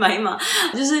公斤买一码，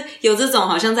就是有这种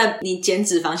好像在你减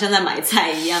脂肪像在买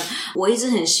菜一样。我一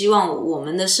直很希望我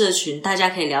们的社群大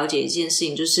家可以了解一件事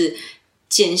情，就是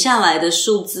减下来的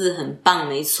数字很棒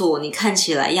没错，你看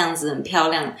起来样子很漂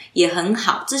亮也很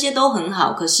好，这些都很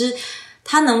好，可是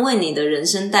它能为你的人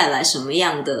生带来什么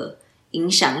样的影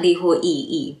响力或意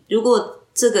义？如果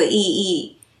这个意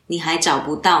义你还找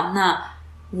不到，那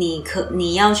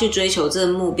你要去追求这个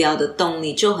目标的动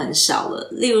力就很少了。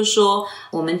例如说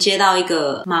我们接到一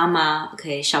个妈妈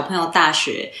OK 小朋友大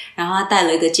学，然后她带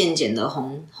了一个健检的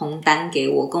红单给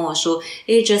我，跟我说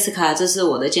Jessica 这是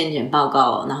我的健检报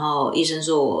告，然后医生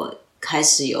说我开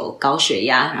始有高血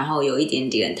压，然后有一点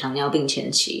点糖尿病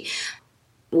前期，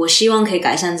我希望可以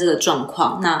改善这个状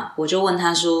况。那我就问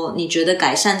他说，你觉得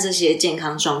改善这些健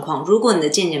康状况，如果你的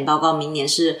健检报告明年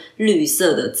是绿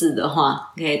色的字的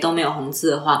话 OK 都没有红字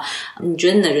的话，你觉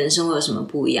得你的人生会有什么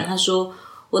不一样？他说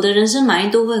我的人生满意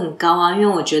度会很高啊，因为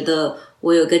我觉得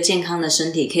我有个健康的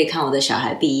身体可以看我的小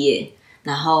孩毕业，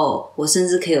然后我甚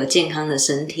至可以有健康的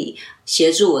身体协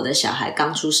助我的小孩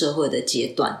刚出社会的阶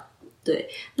段。对，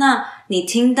那你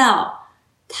听到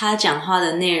他讲话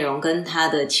的内容跟他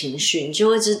的情绪，你就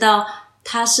会知道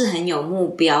他是很有目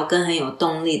标跟很有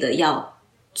动力的要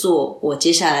做我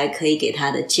接下来可以给他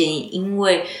的建议，因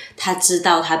为他知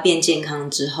道他变健康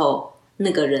之后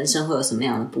那个人生会有什么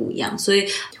样的不一样。所以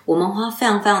我们花非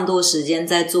常非常多的时间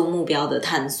在做目标的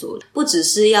探索，不只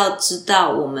是要知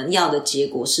道我们要的结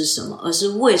果是什么，而是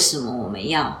为什么我们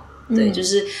要。对，就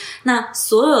是那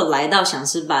所有来到想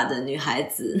吃吧的女孩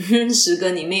子10个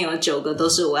里面有9个都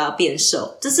是我要变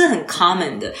瘦，这是很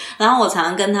common 的。然后我常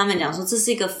常跟他们讲说，这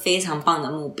是一个非常棒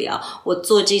的目标。我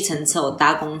坐计程车，我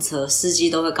搭公车，司机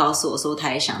都会告诉我说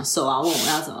他也想瘦啊，问我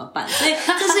要怎么办。所以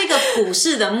这是一个普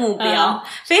世的目标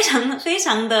非常非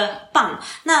常的棒。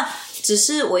那只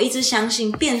是我一直相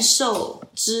信变瘦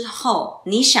之后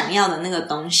你想要的那个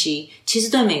东西其实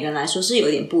对每个人来说是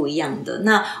有点不一样的。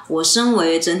那我身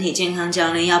为整体健康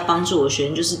教练要帮助我学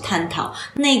生就是探讨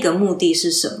那个目的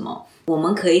是什么，我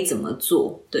们可以怎么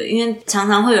做。对，因为常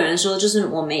常会有人说就是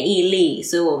我没毅力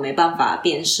所以我没办法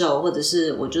变瘦，或者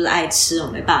是我就是爱吃我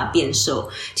没办法变瘦。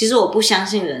其实我不相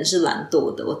信人是懒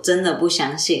惰的，我真的不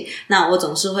相信。那我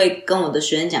总是会跟我的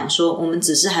学生讲说，我们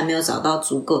只是还没有找到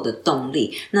足够的动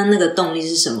力，那个动力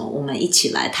是什么，我们一起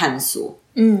来探索。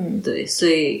对，所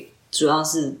以主要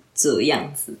是这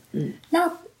样子。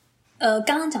那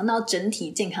刚刚讲到整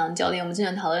体健康教练，我们之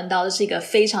前讨论到这是一个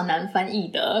非常难翻译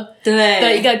的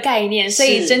一个概念，所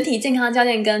以整体健康教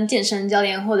练跟健身教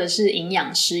练或者是营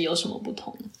养师有什么不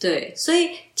同呢？对，所以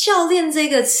教练这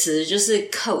个词就是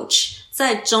coach，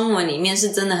 在中文里面是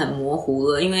真的很模糊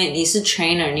了，因为你是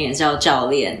trainer 你也叫教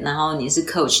练，然后你是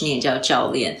coach 你也叫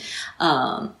教练。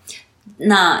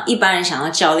那一般人想到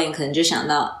教练可能就想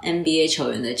到 NBA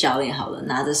球员的教练好了，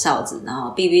拿着哨子然后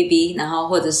哔哔哔，然后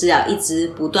或者是要一直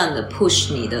不断的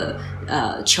push 你的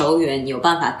球员有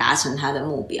办法达成他的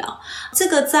目标。这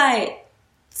个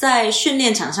在训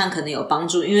练场上可能有帮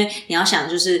助，因为你要想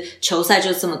就是球赛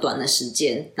就这么短的时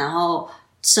间，然后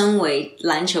身为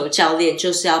篮球教练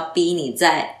就是要逼你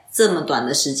在这么短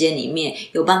的时间里面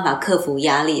有办法克服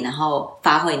压力，然后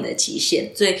发挥你的极限，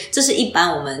所以这是一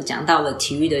般我们讲到的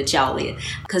体育的教练。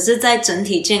可是在整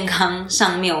体健康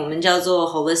上面，我们叫做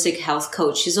holistic health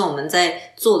coach， 其实我们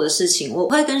在做的事情，我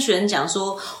会跟学生讲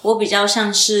说，我比较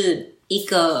像是一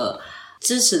个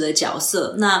支持的角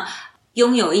色，那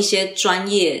拥有一些专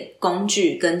业工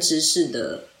具跟知识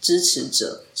的支持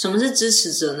者。什么是支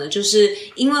持者呢？就是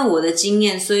因为我的经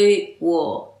验，所以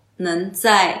我能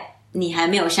在你还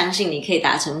没有相信你可以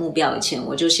达成目标以前，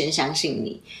我就先相信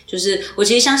你。就是我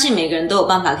其实相信每个人都有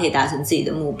办法可以达成自己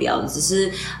的目标，只是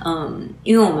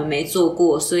因为我们没做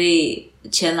过，所以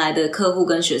前来的客户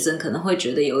跟学生可能会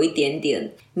觉得有一点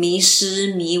点迷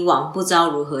失迷惘，不知道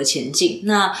如何前进。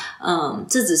那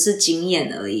这只是经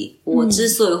验而已。我之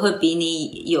所以会比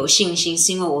你有信心，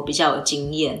是因为我比较有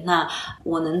经验。那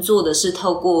我能做的是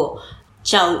透过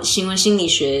行为心理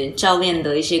学教练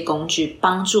的一些工具，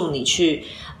帮助你去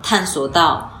探索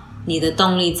到你的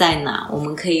动力在哪，我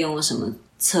们可以用什么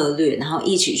策略，然后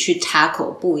一起去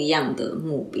tackle 不一样的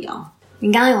目标。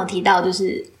你刚刚有提到就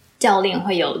是教练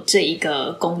会有这一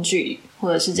个工具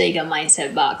或者是这个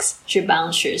mindset box 去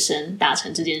帮学生达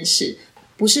成这件事，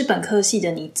不是本科系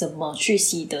的你怎么去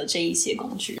习得这一些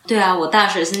工具？对啊，我大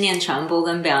学是念传播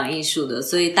跟表演艺术的，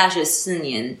所以大学4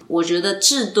年我觉得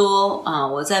至多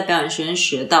我在表演学院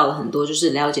学到了很多，就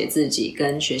是了解自己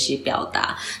跟学习表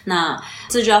达。那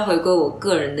这就要回归我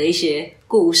个人的一些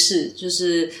故事，就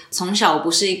是从小我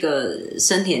不是一个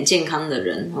身体很健康的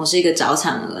人，我是一个早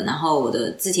产儿，然后我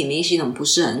的自体免疫系统不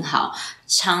是很好。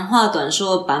长话短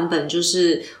说的版本就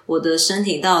是我的身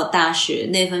体到大学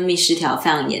内分泌失调非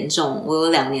常严重，我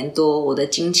有2年多我的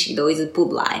经期都一直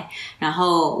不来，然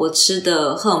后我吃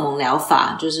的荷尔蒙疗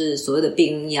法就是所谓的避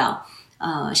孕药，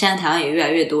现在台湾也越来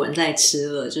越多人在吃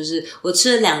了，就是我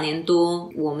吃了2年多，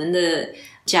我们的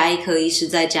家医科医师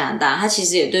在加拿大，他其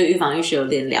实也对预防医学有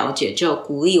点了解，就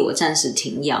鼓励我暂时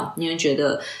停药，因为觉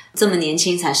得这么年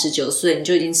轻才19岁你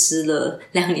就已经吃了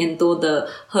2年多的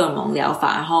荷尔蒙疗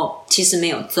法，然后其实没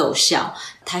有奏效，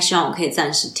他希望我可以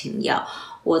暂时停药。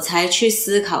我才去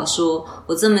思考说，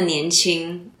我这么年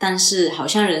轻，但是好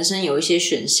像人生有一些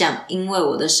选项，因为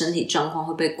我的身体状况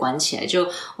会被关起来。就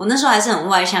我那时候还是很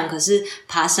外向，可是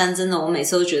爬山真的，我每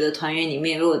次都觉得团员里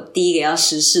面如果第一个要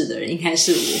失事的人应该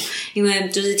是我，因为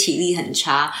就是体力很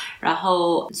差。然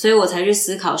后所以我才去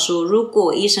思考说，如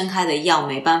果医生开的药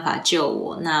没办法救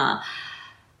我，那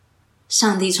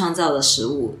上帝创造的食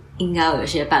物应该有一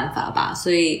些办法吧。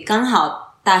所以刚好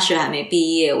大学还没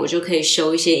毕业，我就可以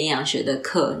修一些营养学的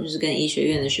课，就是跟医学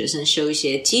院的学生修一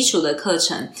些基础的课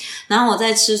程，然后我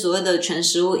再吃所谓的全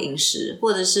食物饮食，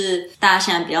或者是大家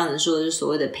现在比较能说的是所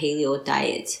谓的 paleo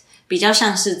diet， 比较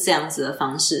像是这样子的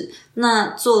方式。那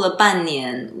做了半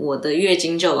年，我的月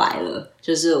经就来了，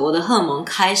就是我的荷尔蒙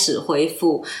开始恢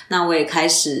复，那我也开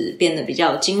始变得比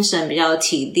较有精神，比较有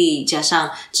体力，加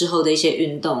上之后的一些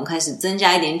运动，开始增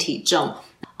加一点体重，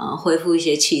恢复一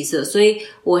些气色，所以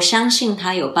我相信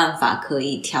它有办法可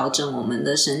以调整我们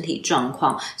的身体状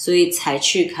况，所以才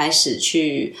开始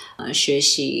去学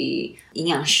习营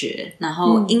养学。然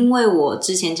后因为我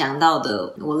之前讲到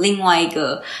的，我另外一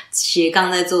个斜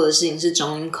杠在做的事情是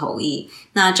中英口译，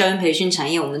那教育培训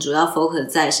产业我们主要 focus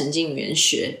在神经语言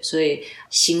学，所以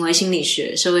行为心理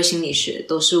学、社会心理学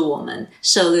都是我们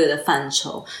涉猎的范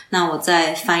畴。那我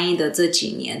在翻译的这几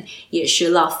年也学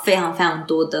到非常非常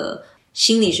多的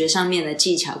心理学上面的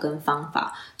技巧跟方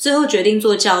法。最后决定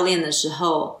做教练的时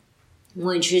候，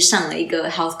我也去上了一个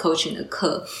health coaching 的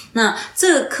课。那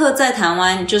这个课在台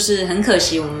湾就是很可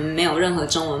惜我们没有任何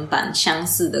中文版相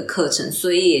似的课程，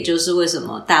所以也就是为什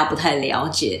么大家不太了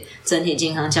解整体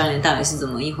健康教练到底是怎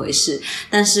么一回事。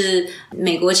但是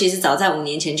美国其实早在5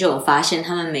年前就有发现，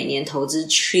他们每年投资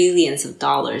trillions of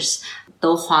dollars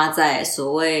都花在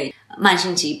所谓慢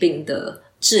性疾病的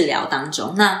治疗当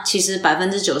中。那其实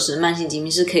 90% 慢性疾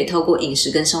病是可以透过饮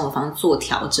食跟生活方式做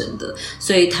调整的，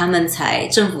所以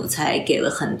政府才给了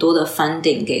很多的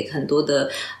funding 给很多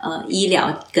的医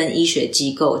疗跟医学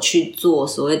机构去做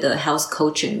所谓的 health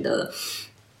coaching 的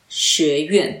学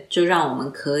院，就让我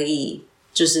们可以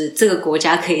就是这个国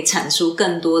家可以产出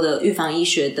更多的预防医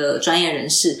学的专业人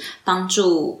士，帮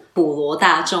助普罗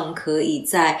大众可以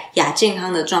在亚健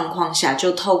康的状况下，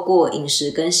就透过饮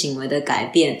食跟行为的改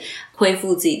变恢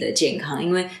复自己的健康。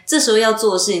因为这时候要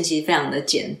做的事情其实非常的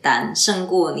简单，胜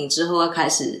过你之后要开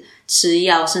始吃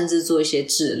药甚至做一些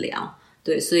治疗。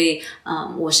对，所以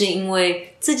我是因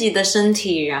为自己的身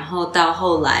体，然后到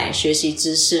后来学习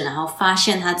知识，然后发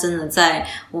现它真的在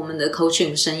我们的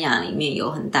coaching 生涯里面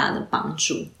有很大的帮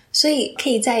助。所以可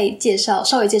以再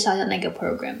稍微介绍一下那个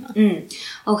program 吗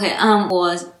？OK，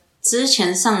我之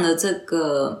前上的这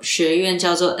个学院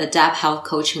叫做 Adapt Health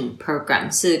Coaching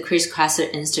Program， 是 Chris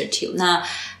Kresser Institute。那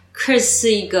Chris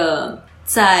是一个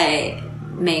在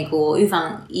美国预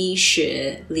防医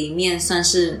学里面算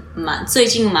是最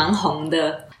近蛮红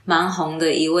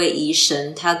的一位医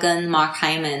生，他跟 Mark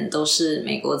Hyman 都是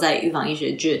美国在预防医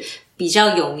学界比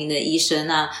较有名的医生。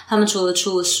那他们除了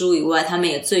出了书以外，他们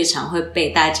也最常会被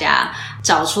大家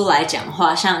找出来讲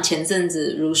话，像前阵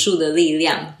子儒术的力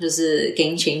量就是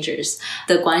Game Changers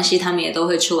的关系，他们也都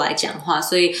会出来讲话，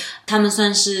所以他们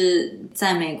算是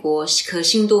在美国可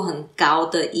信度很高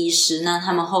的医师。那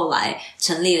他们后来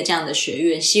成立了这样的学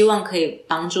院，希望可以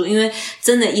帮助，因为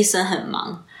真的医生很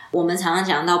忙，我们常常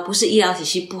讲到不是医疗体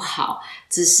系不好，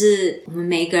只是我们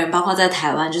每一个人包括在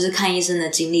台湾，就是看医生的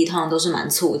经历通常都是蛮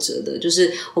挫折的，就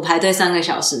是我排队3个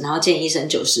小时，然后见医生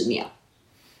90秒，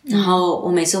然后我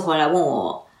每次回来问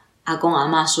我阿公阿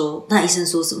嬷说那医生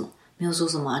说什么，没有说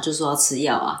什么啊，就说要吃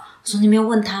药啊。我说你没有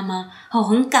问他吗？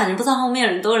很赶，你不知道后面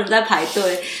很多人在排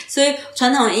队。所以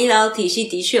传统医疗体系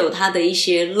的确有它的一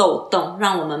些漏洞，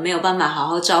让我们没有办法好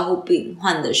好照顾病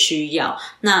患的需要。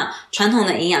那传统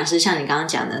的营养师像你刚刚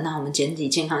讲的，那我们简体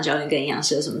健康教练跟营养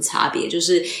师有什么差别？就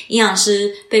是营养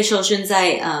师被受训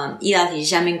在医疗体系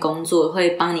下面工作，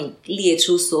会帮你列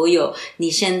出所有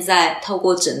你现在透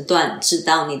过诊断知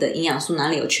道你的营养素哪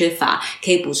里有缺乏，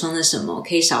可以补充的什么，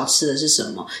可以少吃的是什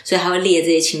么，所以他会列这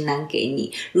些清单给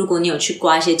你。如果你有去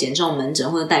挂一些减重门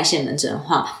诊或者代谢门诊的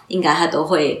话，应该他都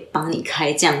会帮你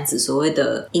开这样子所谓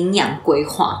的营养规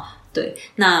划。对，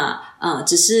那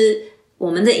只是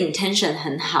我们的 intention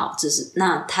很好，只是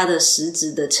那它的实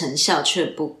质的成效却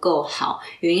不够好。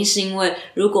原因是因为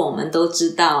如果我们都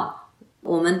知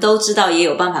道也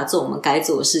有办法做我们该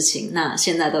做的事情，那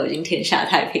现在都已经天下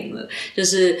太平了。就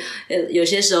是有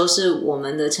些时候是我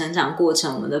们的成长过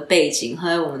程，我们的背景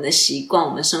还有我们的习惯，我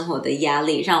们生活的压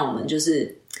力，让我们就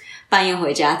是半夜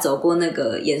回家走过那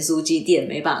个盐酥鸡店，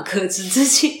没办法克制自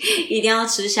己一定要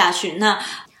吃下去。那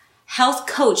Health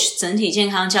Coach 整体健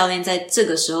康教练在这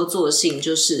个时候做的事情，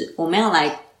就是我们要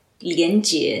来连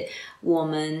结我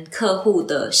们客户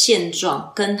的现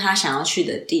状跟他想要去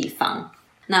的地方，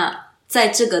那在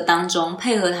这个当中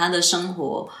配合他的生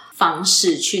活方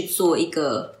式去做一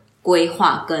个规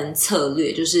划跟策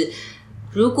略。就是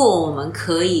如果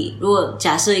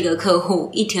假设一个客户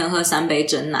一天喝3杯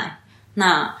珍奶，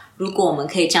那如果我们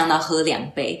可以降到喝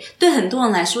2杯，对很多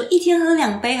人来说一天喝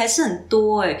2杯还是很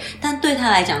多但对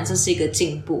他来讲这是一个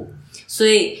进步。所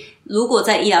以如果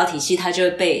在医疗体系，他就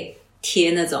会被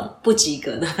贴那种不及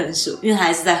格的分数，因为他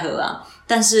还是在喝啊。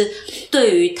但是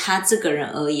对于他这个人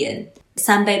而言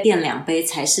，3杯变2杯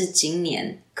才是今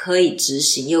年可以执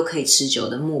行又可以持久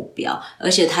的目标，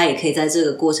而且他也可以在这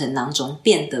个过程当中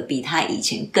变得比他以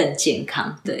前更健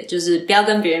康。对，就是不要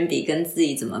跟别人比，跟自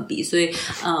己怎么比。所以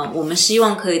我们希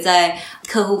望可以在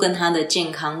客户跟他的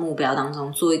健康目标当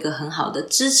中做一个很好的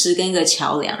支持跟一个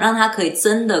桥梁，让他可以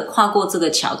真的跨过这个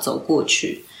桥走过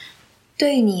去。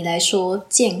对你来说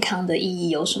健康的意义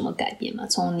有什么改变吗？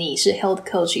从你是 health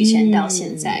coach 以前到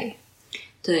现在。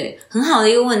对，很好的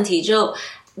一个问题。就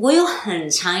我有很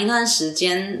长一段时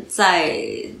间在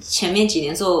前面几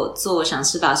年做想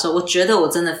吃吧的时候，我觉得我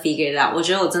真的 figure it out， 我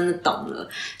觉得我真的懂了。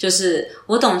就是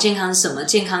我懂健康是什么，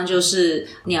健康就是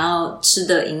你要吃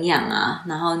的营养啊，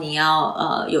然后你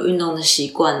要有运动的习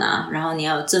惯啊，然后你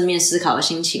要有正面思考的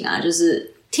心情啊，就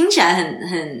是听起来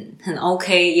很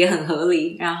OK， 也很合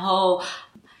理。然后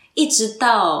一直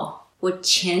到我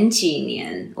前几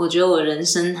年，我觉得我人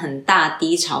生很大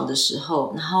低潮的时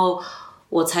候，然后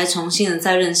我才重新的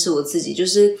再认识我自己。就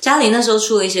是家里那时候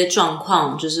出了一些状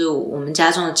况，就是我们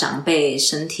家中的长辈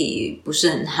身体不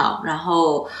是很好，然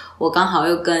后我刚好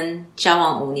又跟交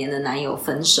往5年的男友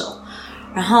分手，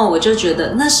然后我就觉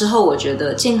得那时候我觉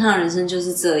得健康人生就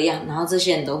是这样，然后这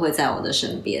些人都会在我的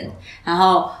身边，然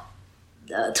后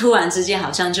突然之间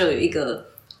好像就有一个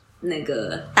那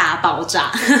个大爆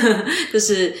炸就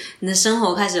是你的生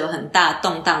活开始有很大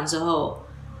动荡之后，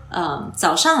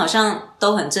早上好像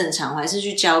都很正常，我还是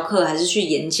去教课，还是去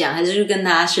演讲，还是去跟大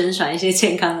家宣传一些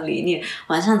健康的理念，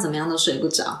晚上怎么样都睡不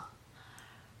着。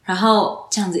然后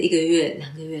这样子1个月、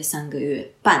2个月、3个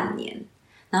月、半年，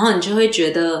然后你就会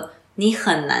觉得你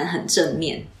很难很正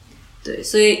面。对，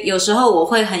所以有时候我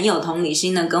会很有同理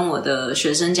心的跟我的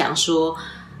学生讲说，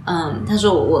他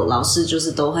说我老师就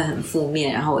是都会很负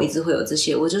面，然后我一直会有这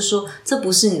些，我就说这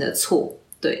不是你的错，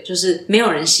对，就是没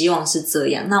有人希望是这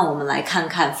样。那我们来看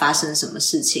看发生什么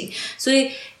事情。所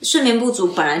以睡眠不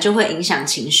足本来就会影响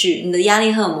情绪，你的压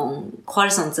力荷尔蒙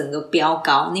cortisol 整个飙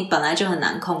高，你本来就很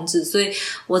难控制。所以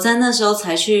我在那时候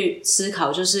才去思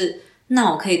考，就是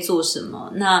那我可以做什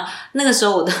么。那个时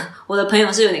候我的朋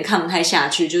友是有点看不太下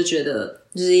去，就觉得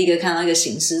就是一个看到一个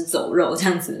行尸走肉这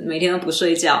样子，每天都不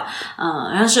睡觉，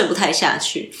然后睡不太下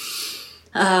去。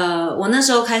我那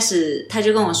时候开始，他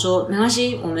就跟我说没关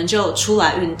系，我们就出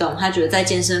来运动。他觉得在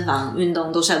健身房运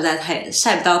动都晒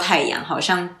不到太阳，好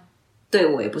像对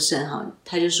我也不是很好。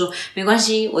他就说没关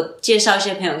系，我介绍一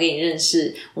些朋友给你认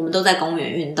识，我们都在公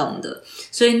园运动的。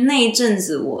所以那一阵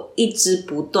子我一直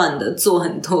不断的做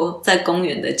很多在公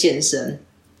园的健身，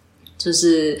就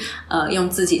是用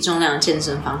自己重量的健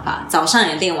身方法，早上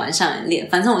也练，晚上也练，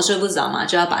反正我睡不着嘛，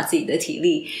就要把自己的体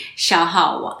力消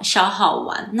耗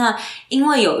完。那因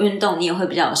为有运动，你也会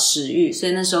比较有食欲，所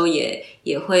以那时候也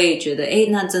会觉得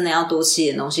那真的要多吃一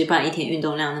点东西，不然一天运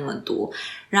动量那么多。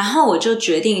然后我就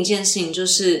决定一件事情，就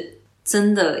是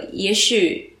真的也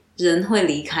许人会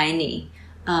离开你，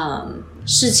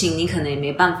事情你可能也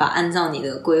没办法按照你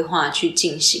的规划去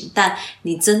进行，但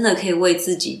你真的可以为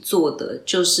自己做的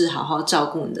就是好好照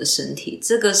顾你的身体。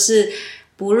这个是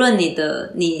不论你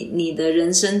的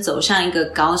人生走向一个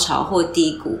高潮或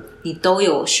低谷，你都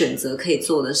有选择可以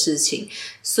做的事情。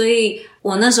所以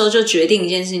我那时候就决定一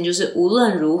件事情，就是无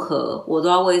论如何我都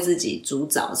要为自己煮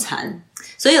早餐。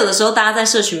所以有的时候大家在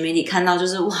社群媒体看到就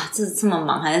是哇，这么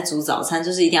忙还在煮早餐，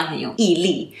就是一定要很有毅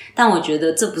力。但我觉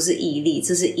得这不是毅力，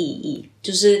这是意义。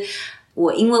就是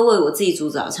我因为为我自己煮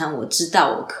早餐，我知道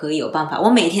我可以有办法，我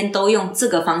每天都用这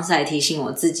个方式来提醒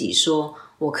我自己说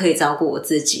我可以照顾我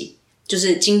自己。就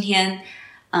是今天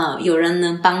有人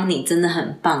能帮你真的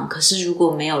很棒，可是如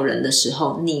果没有人的时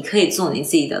候，你可以做你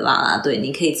自己的啦啦队，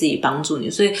你可以自己帮助你。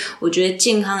所以我觉得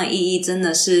健康的意义真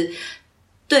的是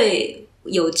对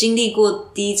有经历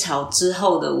过低潮之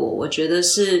后的我觉得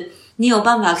是你有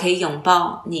办法可以拥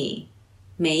抱你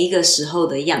每一个时候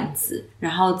的样子，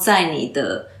然后在你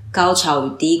的高潮与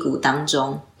低谷当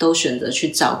中都选择去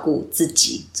照顾自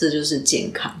己，这就是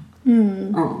健康。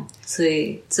所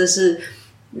以这是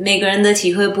每个人的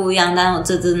体会不一样，但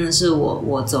这真的是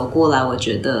我走过来我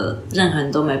觉得任何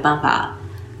人都没办法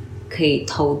可以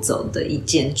偷走的一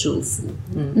件祝福。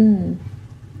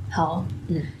好，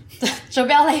手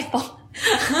不要雷锋。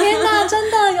天哪，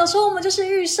真的，有时候我们就是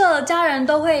预设家人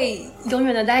都会永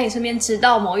远的在你身边，直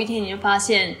到某一天你就发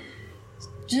现，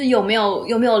就是有没有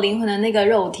灵魂的那个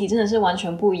肉体真的是完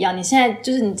全不一样。你现在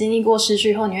就是你经历过失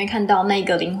去后，你会看到那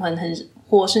个灵魂很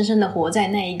活生生的活在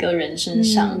那一个人身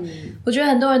上。我觉得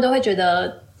很多人都会觉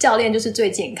得教练就是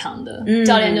最健康的，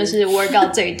教练就是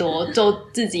workout 最多，就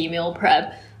自己没有 prep，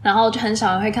 然后就很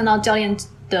少人会看到教练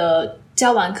的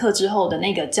教完课之后的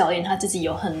那个教练他自己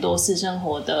有很多私生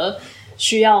活的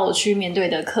需要去面对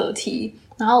的课题。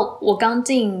然后我刚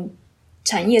进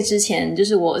产业之前，就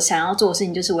是我想要做的事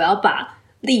情就是我要把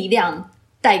力量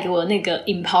带给我的那个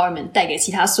empowerment 带给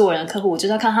其他所有人的客户，我就是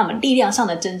要看他们力量上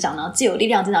的增长，然后藉由力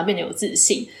量增长变得有自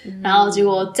信。然后结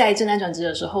果在正在转职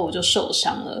的时候我就受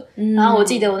伤了。然后我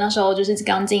记得我那时候就是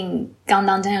刚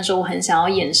当教练的时候，我很想要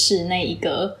掩饰那一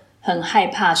个很害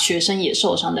怕学生也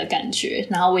受伤的感觉，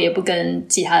然后我也不跟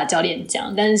其他的教练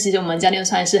讲，但是其实我们教练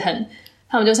算是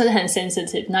他们就算是很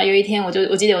sensitive。然后有一天我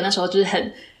记得我那时候就是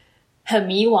很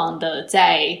迷惘的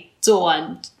在做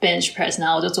完 bench press， 然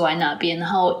后我就坐在那边，然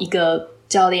后一个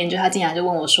教练他进来就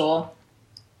问我说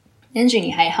Angie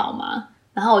你还好吗？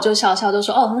然后我就笑笑就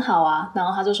说很好啊。然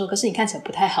后他就说可是你看起来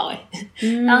不太好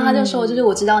然后他就说就是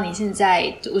我知道你现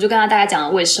在，我就跟他大概讲了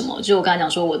为什么，就我跟他讲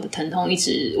说我的疼痛我已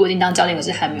经当教练可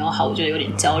是还没有好，我觉得有点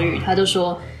焦虑。他就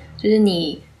说就是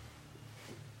你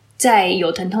在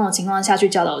有疼痛的情况下去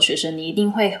教导学生，你一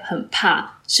定会很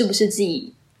怕是不是自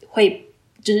己会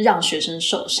就是让学生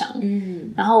受伤。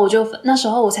然后那时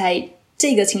候我才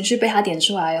这个情绪被他点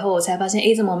出来以后，我才发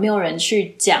现怎么没有人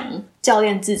去讲教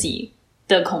练自己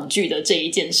的恐惧的这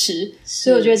一件事。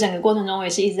所以我觉得整个过程中我也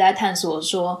是一直在探索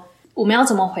说我们要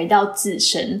怎么回到自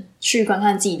身去观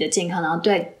看自己的健康，然后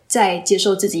在接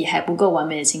受自己还不够完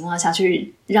美的情况下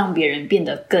去让别人变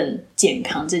得更健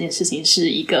康，这件事情是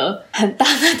一个很大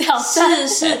的挑战。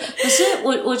是可是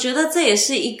我觉得这也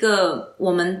是一个我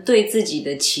们对自己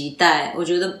的期待。我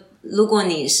觉得如果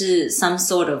你是 some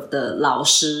sort of 的老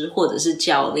师或者是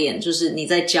教练，就是你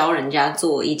在教人家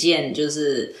做一件就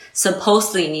是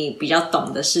supposedly 你比较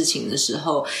懂的事情的时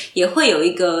候，也会有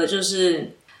一个就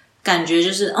是感觉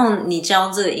就是你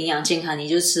教这个营养健康你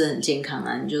就吃得很健康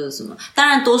啊，你就是什么。当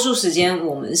然多数时间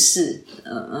我们是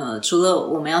除了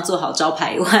我们要做好招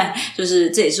牌以外，就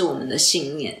是这也是我们的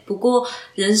信念。不过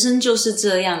人生就是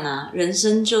这样啊，人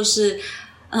生就是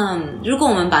如果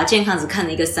我们把健康只看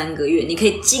了一个3个月，你可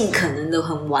以尽可能的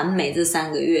很完美这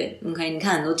3个月。 OK， 你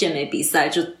看很多健美比赛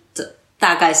就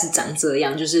大概是长这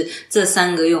样，就是这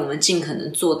3个月我们尽可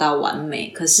能做到完美。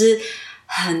可是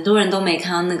很多人都没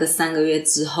看到那个3个月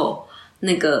之后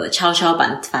那个跷跷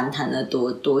板反弹的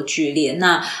多剧烈。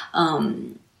那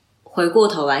回过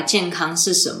头来，健康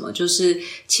是什么？就是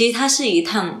其实它是一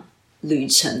趟旅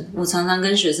程。我常常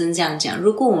跟学生这样讲，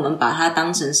如果我们把它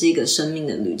当成是一个生命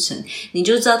的旅程，你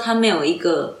就知道它没有一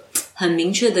个很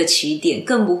明确的起点，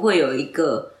更不会有一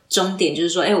个终点，就是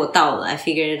说我到了 I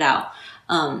figured it out。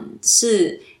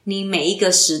是你每一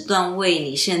个时段为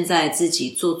你现在自己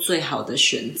做最好的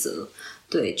选择。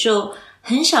对，就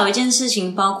很小一件事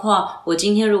情，包括我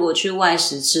今天如果去外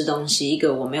食吃东西，一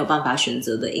个我没有办法选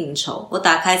择的应酬，我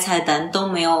打开菜单都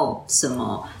没有什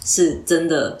么是真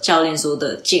的教练说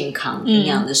的健康营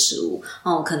养的食物，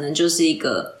可能就是一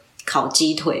个烤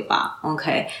鸡腿吧。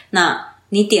 OK， 那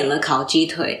你点了烤鸡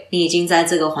腿，你已经在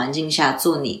这个环境下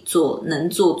能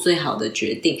做最好的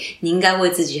决定，你应该为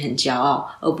自己很骄傲，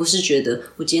而不是觉得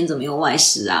我今天怎么又外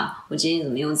食啊，我今天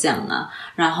怎么又这样啊。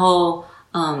然后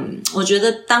我觉得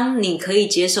当你可以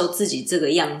接受自己这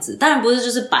个样子，当然不是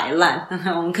就是摆烂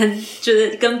我们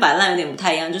跟摆烂有点不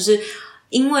太一样，就是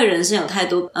因为人生有太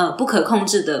多不可控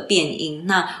制的变因，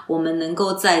那我们能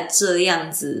够在这样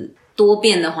子多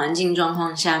变的环境状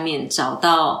况下面找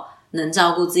到能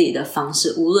照顾自己的方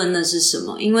式，无论那是什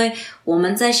么。因为我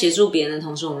们在协助别人的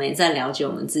同时，我们也在了解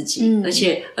我们自己，而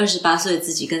且28岁的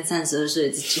自己跟32岁的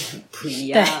自己很不一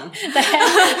样。对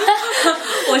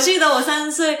我记得我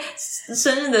30岁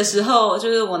生日的时候，就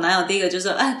是我男友第一个就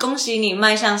说恭喜你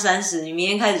迈向30，你明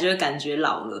天开始就会感觉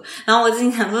老了。然后我自己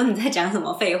想说你在讲什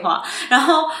么废话。然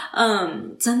后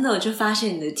真的我就发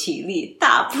现你的体力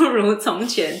大不如从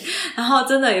前，然后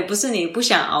真的也不是你不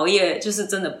想熬夜，就是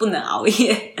真的不能熬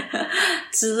夜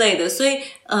之类的。所以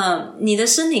你的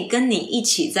身体跟你一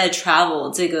起在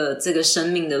travel 这个生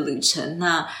命的旅程，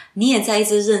那你也在一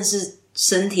直认识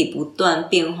身体不断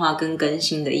变化跟更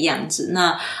新的样子。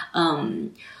那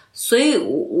所以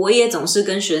我也总是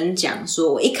跟学生讲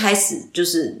说，我一开始就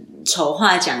是丑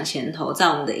话讲前头，在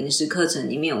我们的饮食课程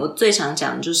里面，我最常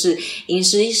讲的就是饮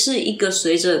食是一个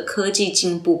随着科技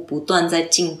进步不断在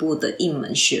进步的一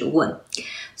门学问。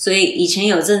所以以前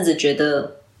有阵子觉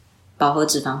得饱和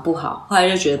脂肪不好，后来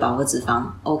就觉得饱和脂肪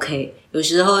OK， 有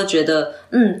时候觉得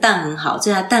蛋很好，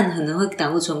这家蛋可能会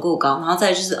胆固醇过高，然后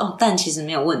再就是蛋其实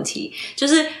没有问题。就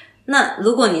是那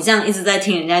如果你这样一直在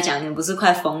听人家讲，你不是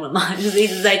快疯了吗？就是一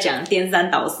直在讲颠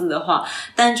三倒四的话，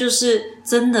但就是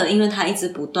真的因为它一直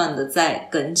不断的在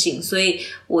跟进，所以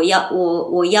我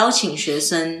邀请学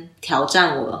生挑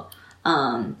战我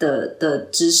的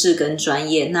知识跟专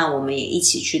业，那我们也一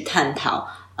起去探讨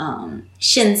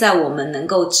现在我们能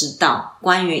够知道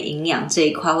关于营养这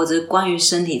一块，或者是关于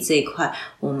身体这一块，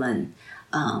我们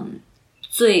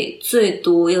最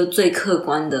多又最客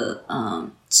观的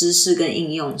知识跟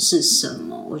应用是什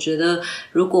么。我觉得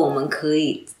如果我们可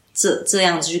以这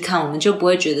样子去看，我们就不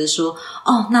会觉得说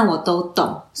那我都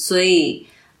懂，所以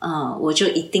我就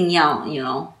一定要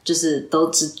就是都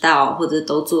知道或者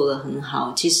都做得很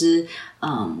好。其实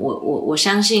我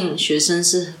相信学生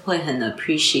是会很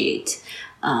appreciate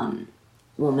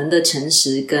我们的诚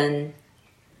实跟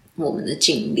我们的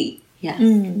尽力。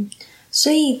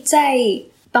所以在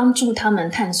帮助他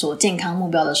们探索健康目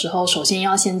标的时候，首先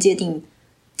要先界定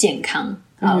健康，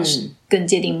然后更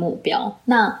界定目标。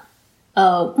那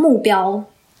目标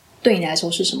对你来说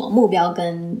是什么？目标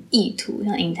跟意图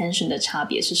像 intention 的差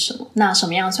别是什么？那什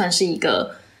么样算是一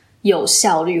个有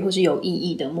效率或是有意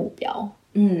义的目标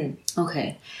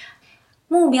？OK，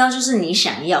 目标就是你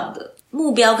想要的，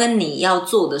目标跟你要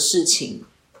做的事情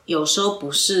有时候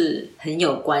不是很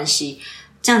有关系。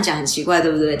这样讲很奇怪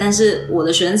对不对？但是我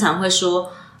的学生常会说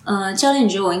教练你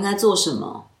觉得我应该做什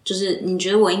么？就是你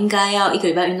觉得我应该要一个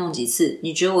礼拜运动几次？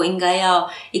你觉得我应该要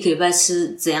一个礼拜吃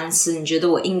怎样吃？你觉得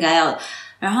我应该要？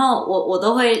然后我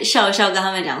都会笑一笑跟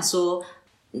他们讲说，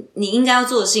你应该要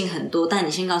做的事情很多，但你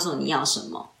先告诉我你要什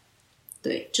么。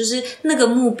对，就是那个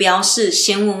目标是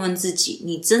先问问自己，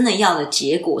你真的要的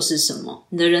结果是什么？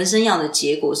你的人生要的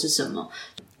结果是什么？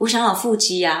我想要腹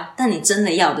肌啊，但你真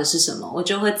的要的是什么？我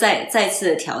就会再次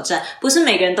的挑战。不是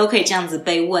每个人都可以这样子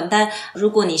被问，但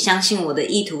如果你相信我的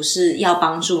意图是要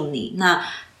帮助你，那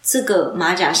这个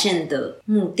马甲线的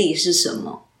目的是什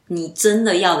么？你真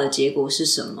的要的结果是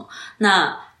什么？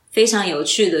那非常有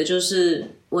趣的就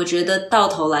是我觉得到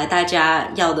头来大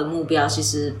家要的目标其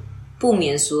实不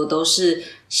免俗都是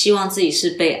希望自己是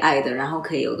被爱的，然后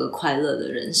可以有个快乐的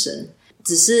人生。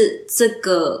只是这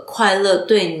个快乐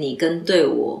对你跟对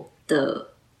我的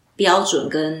标准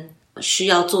跟需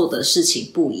要做的事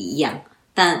情不一样，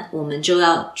但我们就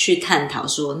要去探讨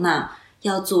说那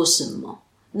要做什么。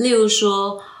例如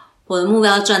说我的目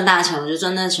标赚大钱，我觉得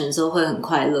赚大钱之后会很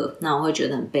快乐，那我会觉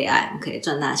得很被爱。OK，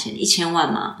 赚大钱1000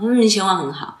万嘛，1000万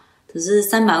很好，可是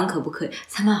300万可不可以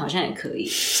？300万好像也可以，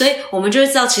所以我们就会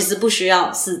知道其实不需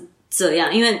要是这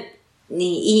样，因为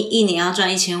你一年要赚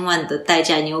1000万的代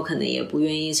价，你有可能也不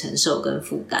愿意承受跟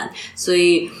负担，所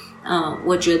以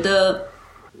我觉得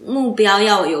目标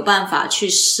要有办法去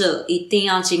设，一定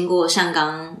要经过像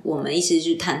刚刚我们一起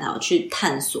去探讨去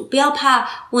探索，不要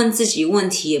怕问自己问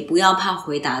题，也不要怕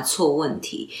回答错问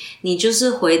题，你就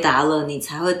是回答了你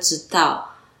才会知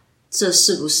道这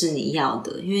是不是你要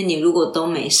的，因为你如果都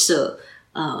没设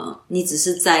你只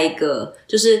是在一个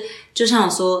就像我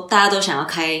说大家都想要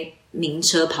开名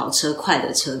车跑车快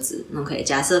的车子 OK，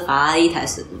 假设法拉利一台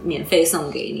是免费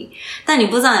送给你，但你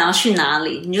不知道你要去哪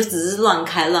里，你就只是乱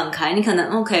开，你可能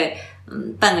OK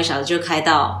半个小时就开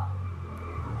到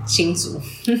新竹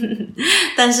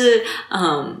但是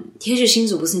也许新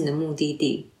竹不是你的目的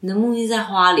地，你的目的地在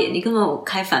花莲，你根本有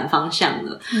开反方向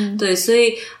了对，所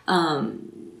以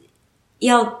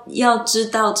要知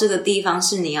道这个地方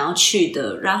是你要去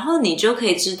的，然后你就可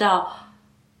以知道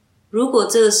如果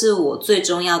这个是我最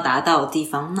终要达到的地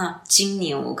方，那今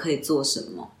年我可以做什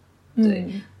么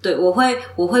对，我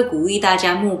会鼓励大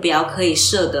家目标可以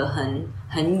设得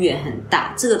很远很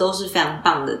大，这个都是非常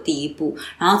棒的第一步，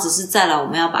然后只是再来我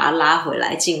们要把它拉回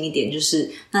来近一点，就是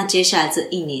那接下来这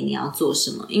1年你要做什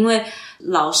么，因为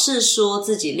老是说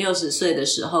自己60岁的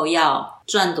时候要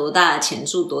赚多大的钱，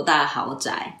住多大的豪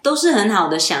宅，都是很好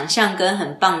的想象跟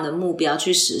很棒的目标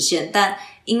去实现，但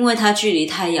因为它距离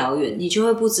太遥远，你就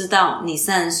会不知道你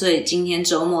30岁今天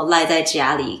周末赖在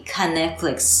家里看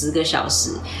Netflix 10个小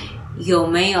时有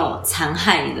没有残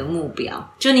害你的目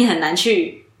标，就你很难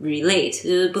去 relate， 就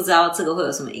是不知道这个会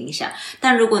有什么影响。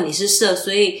但如果你是设，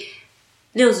所以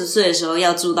60岁的时候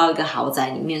要住到一个豪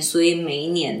宅里面，所以每一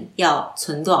年要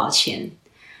存多少钱，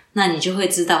那你就会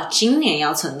知道今年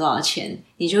要存多少钱，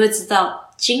你就会知道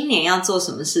今年要做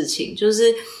什么事情，就是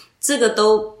这个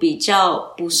都比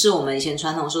较不是我们以前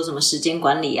传统说什么时间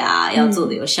管理啊要做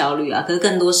的有效率啊可是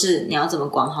更多是你要怎么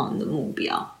管好你的目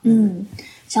标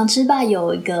想吃吧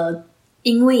有一个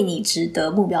因为你值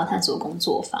得目标探索工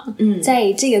作坊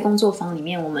在这个工作坊里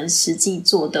面我们实际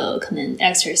做的可能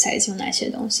exercise 有哪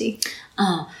些东西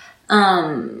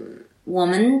我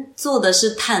们做的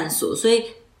是探索，所以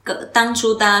当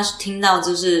初大家听到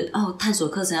就是探索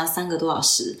课程要3个多小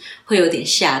时会有点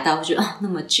吓到，会觉得那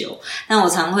么久，但我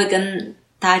常会跟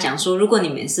大家讲说，如果你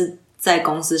们是在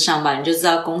公司上班，你就知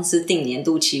道公司定年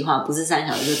度计划不是3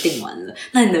小时就定完了，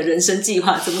那你的人生计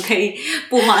划怎么可以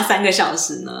不花3个小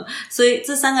时呢？所以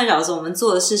这3个小时我们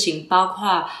做的事情包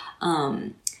括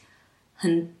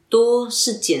很多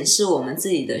是检视我们自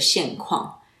己的现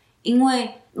况，因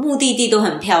为目的地都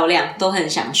很漂亮，都很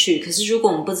想去，可是如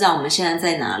果我们不知道我们现在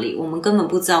在哪里，我们根本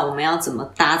不知道我们要怎么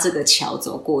搭这个桥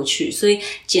走过去，所以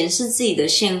检视自己的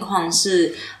现况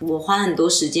是我花很多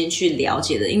时间去了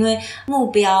解的，因为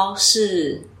目标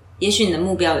是也许你的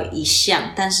目标有一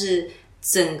项，但是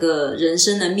整个人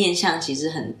生的面向其实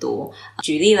很多。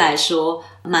举例来说，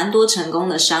蛮多成功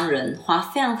的商人花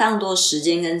非常非常多的时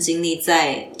间跟精力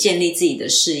在建立自己的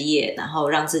事业，然后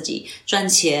让自己赚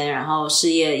钱，然后事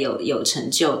业有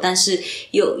成就，但是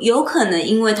有可能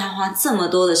因为他花这么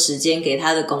多的时间给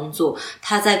他的工作，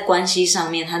他在关系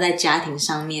上面，他在家庭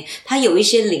上面，他有一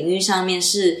些领域上面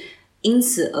是因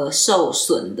此而受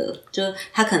损的，就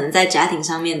他可能在家庭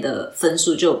上面的分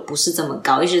数就不是这么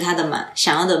高，也许他的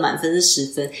想要的满分是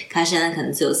10分，他现在可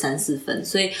能只有3-4分，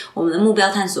所以我们的目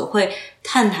标探索会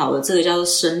探讨的这个叫做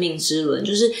生命之轮，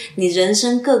就是你人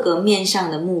生各个面向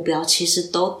的目标其实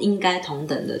都应该同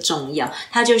等的重要，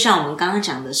它就像我们刚刚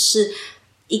讲的是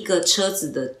一个车子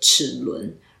的齿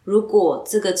轮，如果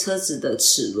这个车子的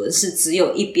齿轮是只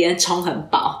有一边充很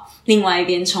饱，另外一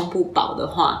边充不饱的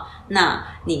话，那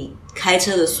你开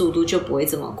车的速度就不会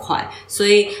这么快，所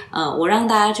以我让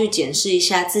大家去检视一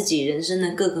下自己人生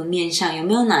的各个面向，有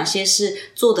没有哪些是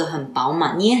做得很饱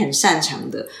满，你也很擅长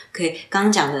的。可以刚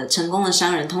刚讲的成功的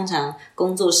商人，通常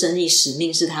工作生意使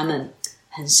命是他们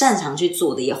很擅长去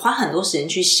做的，也花很多时间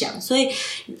去想，所以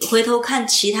回头看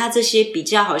其他这些比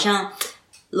较好像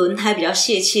轮胎比较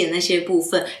泄气的那些部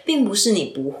分，并不是你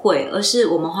不会，而是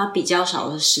我们花比较少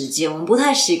的时间，我们不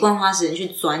太习惯花时间去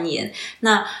钻研。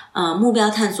那目标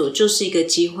探索就是一个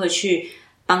机会去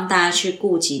帮大家去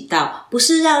顾及到，不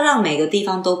是要让每个地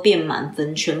方都变满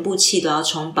分，全部气都要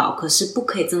充饱，可是不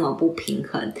可以这么不平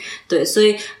衡。对，所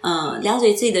以了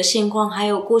解自己的现况，还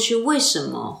有过去为什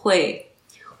么会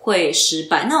失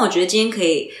败。那我觉得今天可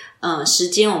以时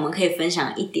间我们可以分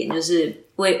享一点，就是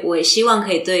我也希望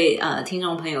可以对听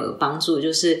众朋友有帮助，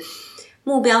就是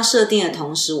目标设定的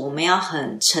同时，我们要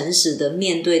很诚实的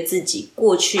面对自己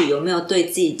过去有没有对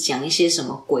自己讲一些什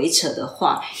么鬼扯的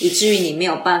话，以至于你没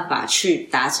有办法去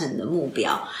达成你的目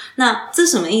标。那这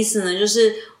什么意思呢？就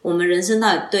是我们人生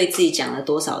到底对自己讲了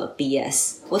多少的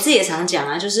BS。 我自己也常讲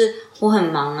啊，就是我很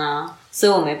忙啊，所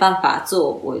以我没办法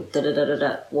做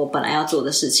我本来要做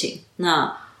的事情。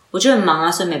那我就很忙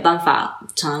啊，所以没办法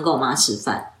常常跟我妈吃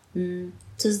饭。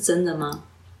这是真的吗？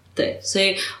对，所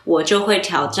以我就会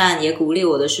挑战，也鼓励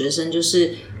我的学生，就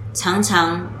是常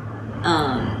常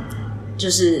就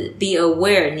是 be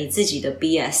aware 你自己的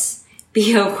BS， be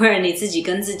aware 你自己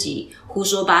跟自己胡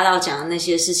说八道讲的那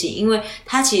些事情，因为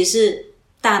它其实是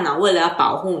大脑为了要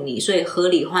保护你，所以合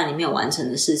理化你没有完成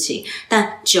的事情，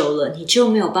但久了你就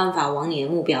没有办法往你的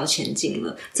目标前进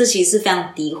了。这其实是非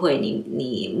常诋毁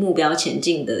你目标前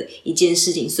进的一件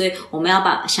事情，所以我们要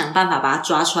想办法把它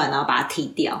抓出来，然后把它踢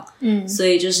掉。所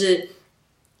以就是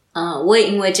我也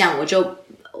因为这样，我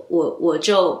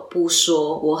就不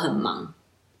说我很忙。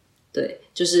对，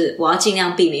就是我要尽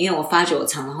量避免，因为我发觉我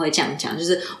常常会这样讲，就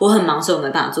是我很忙，所以我没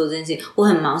办法做这件事情，我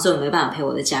很忙，所以我没办法陪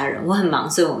我的家人，我很忙，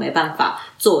所以我没办法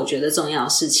做我觉得重要的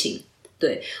事情。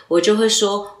对，我就会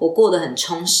说我过得很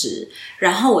充实，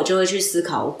然后我就会去思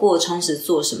考我过得充实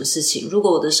做什么事情，如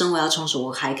果我的生活要充实，我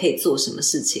还可以做什么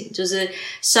事情，就是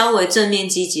稍微正面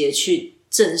积极的去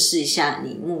正视一下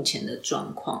你目前的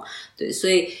状况。对，所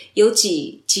以有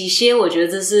几些我觉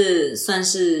得这是算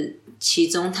是其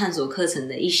中探索课程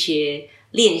的一些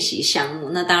练习项目。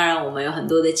那当然我们有很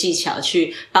多的技巧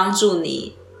去帮助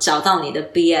你找到你的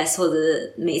BS， 或者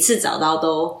是每次找到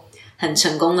都很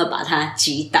成功的把它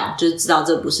击倒，就是知道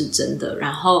这不是真的，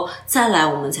然后再来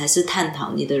我们才是探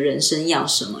讨你的人生要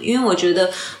什么。因为我觉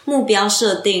得目标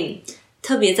设定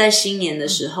特别在新年的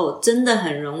时候真的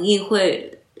很容易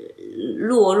会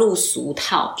落入俗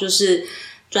套，就是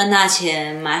赚大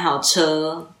钱，买好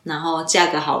车，然后嫁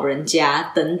个好人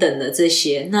家等等的这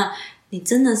些。那你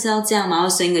真的是要这样吗？要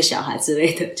生一个小孩之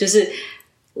类的？就是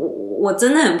我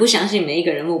真的很不相信每一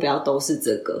个人目标都是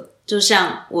这个。就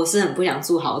像我是很不想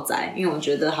住豪宅，因为我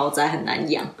觉得豪宅很难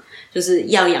养，就是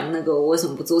要养那个我为什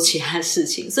么不做其他事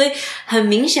情？所以很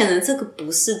明显的这个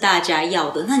不是大家要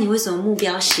的。那你为什么目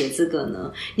标写这个呢？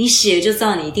你写就知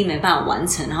道你一定没办法完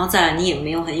成，然后再来你也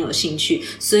没有很有兴趣，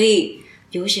所以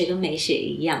有写跟没写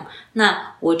一样。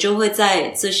那我就会在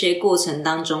这些过程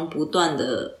当中不断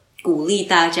的鼓励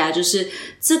大家，就是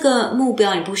这个目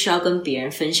标你不需要跟别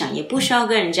人分享，也不需要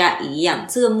跟人家一样，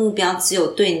这个目标只有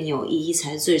对你有意义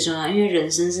才是最重要，因为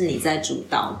人生是你在主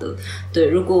导的。对，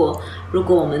如果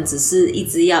我们只是一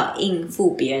直要应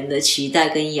付别人的期待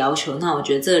跟要求，那我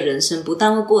觉得这个人生不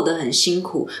但会过得很辛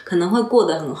苦，可能会过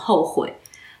得很后悔。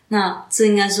那这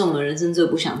应该是我们人生最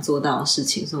不想做到的事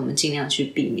情，所以我们尽量去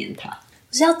避免它。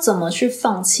是要怎么去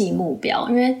放弃目标？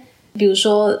因为比如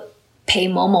说陪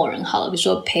某某人好了，比如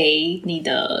说陪你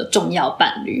的重要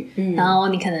伴侣，然后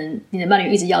你可能你的伴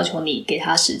侣一直要求你给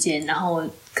他时间，然后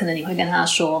可能你会跟他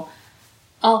说，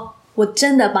我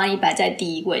真的把你摆在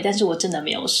第一位，但是我真的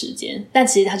没有时间。但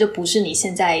其实他就不是你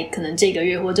现在可能这个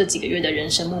月或这几个月的人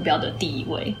生目标的第一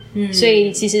位。所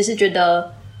以其实是觉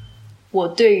得我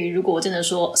对于如果我真的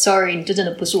说 sorry 你就真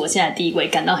的不是我现在的第一位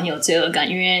感到很有罪恶感，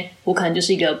因为我可能就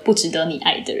是一个不值得你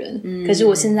爱的人。可是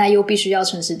我现在又必须要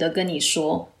诚实的跟你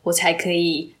说，我才可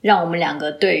以让我们两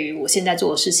个对于我现在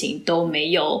做的事情都没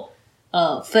有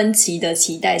分歧的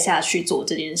期待下去做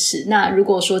这件事。那如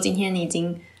果说今天你已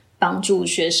经帮助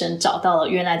学生找到了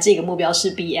原来这个目标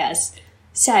是 BS，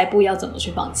 下一步要怎么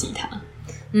去放弃它？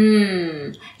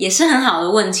也是很好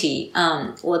的问题。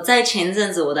我在前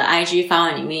阵子我的 IG 发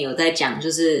文里面有在讲，就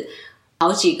是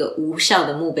好几个无效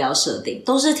的目标设定，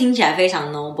都是听起来非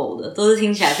常 noble 的，都是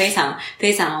听起来非常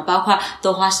非常包括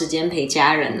多花时间陪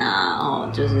家人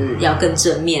啊，就是要更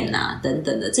正面啊等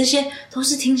等的，这些都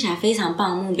是听起来非常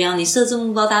棒的目标。你设置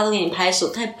目标大家都给你拍手，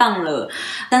太棒了。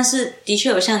但是的确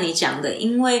有像你讲的，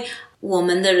因为我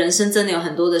们的人生真的有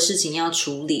很多的事情要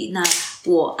处理。那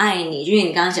我爱你，因为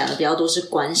你刚刚讲的比较多是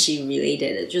关系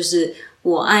related 的，就是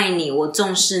我爱你，我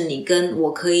重视你，跟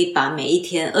我可以把每一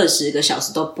天20个小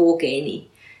时都拨给你，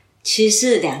其实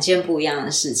是两件不一样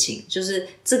的事情。就是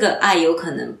这个爱有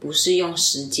可能不是用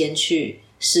时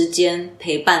间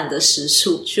陪伴的时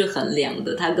数去衡量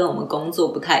的，它跟我们工作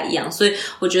不太一样。所以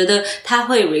我觉得它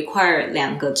会 require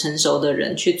两个成熟的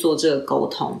人去做这个沟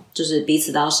通，就是彼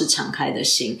此都是敞开的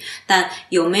心。但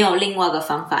有没有另外一个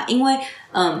方法？因为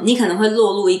你可能会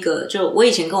落入一个，就我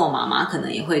以前跟我妈妈可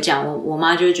能也会这样，我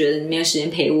妈就会觉得你没有时间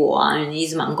陪我啊，你一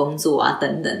直忙工作啊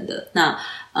等等的。那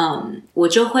我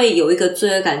就会有一个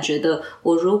罪恶感，觉得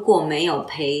我如果没有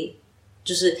陪，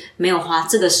就是没有花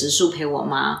这个时数陪我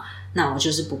妈，那我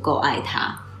就是不够爱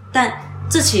她。但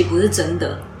这其实不是真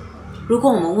的。如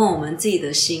果我们问我们自己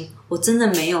的心，我真的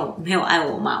没有爱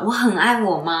我吗？我很爱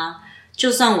我吗？就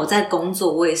算我在工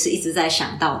作，我也是一直在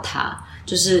想到他，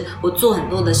就是我做很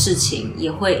多的事情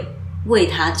也会为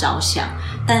他着想，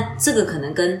但这个可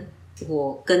能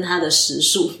我跟他的时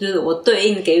数，就是我对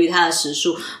应给予他的时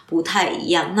数不太一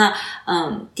样。那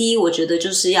第一，我觉得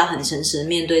就是要很诚实的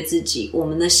面对自己，我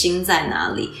们的心在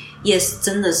哪里。 Yes，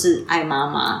 真的是爱妈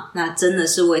妈，那真的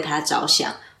是为他着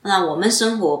想。那我们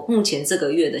生活目前这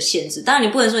个月的限制，当然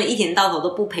你不能说你一天到头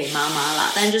都不陪妈妈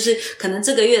啦，但就是可能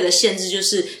这个月的限制就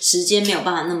是时间没有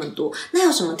办法那么多。那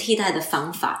有什么替代的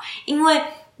方法？因为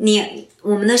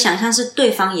我们的想象是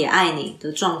对方也爱你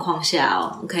的状况下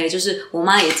OK， 就是我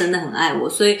妈也真的很爱我，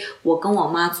所以我跟我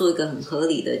妈做一个很合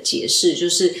理的解释，就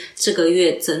是这个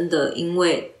月真的因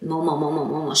为某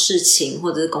某事情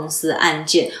或者是公司的案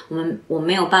件，我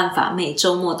没有办法每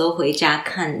周末都回家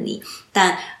看你，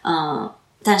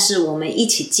但是我们一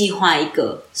起计划一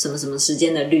个什么什么时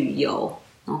间的旅游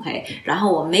OK， 然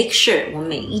后我 make sure 我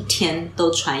每一天都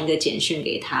传一个简讯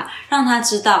给他，让他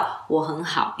知道我很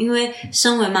好。因为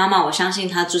身为妈妈，我相信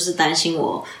他就是担心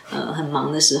我很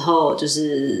忙的时候就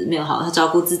是没有好好照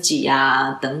顾自己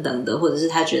啊等等的，或者是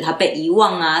他觉得他被遗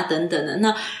忘啊等等的。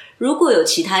那如果有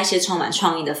其他一些充满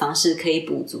创意的方式可以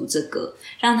补足这个，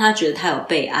让他觉得他有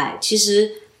被爱，其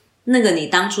实那个你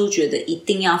当初觉得一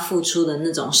定要付出的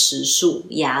那种时数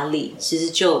压力其实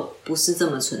就不是这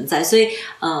么存在。所以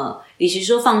与其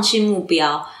说放弃目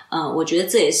标，我觉得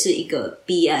这也是一个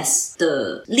BS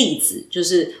的例子，就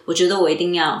是我觉得我一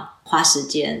定要花时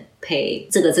间陪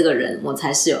这个人，我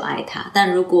才是有爱他。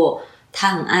但如果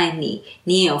他很爱你，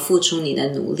你也有付出你的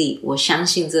努力，我相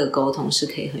信这个沟通是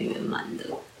可以很圆满的。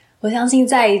我相信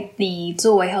在你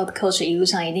作为 health coach 一路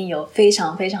上，一定有非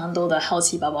常非常多的好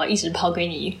奇宝宝一直抛给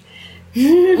你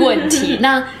问题。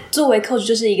那作为 coach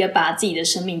就是一个把自己的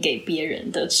生命给别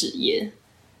人的职业，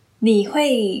你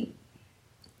会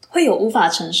有无法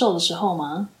承受的时候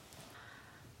吗？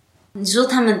你说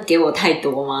他们给我太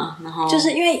多吗？然后就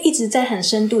是因为一直在很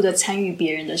深度的参与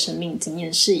别人的生命经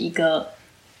验，是一个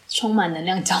充满能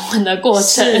量交换的过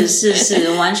程。是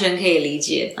完全可以理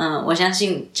解。我相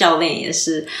信教练也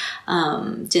是，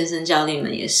健身教练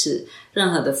们也是，任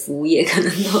何的服务业可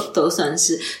能都算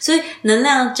是。所以能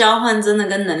量交换真的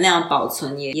跟能量保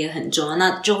存也很重要，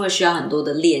那就会需要很多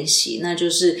的练习。那就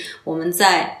是我们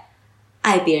在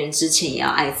爱别人之前也要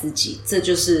爱自己，这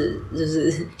就是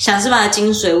想是把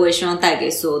精髓，我也希望带给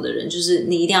所有的人，就是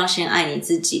你一定要先爱你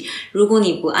自己。如果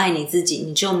你不爱你自己，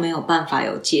你就没有办法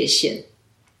有界限。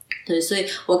对，所以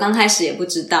我刚开始也不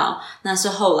知道，那是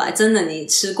后来真的你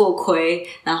吃过亏，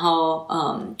然后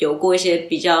有过一些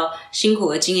比较辛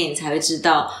苦的经验，你才会知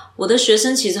道。我的学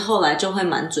生其实后来就会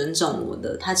蛮尊重我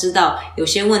的，他知道有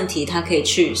些问题他可以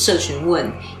去社群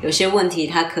问，有些问题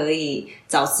他可以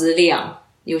找资料，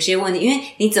有些问题因为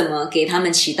你怎么给他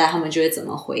们期待，他们就会怎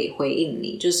么回应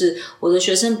你。就是我的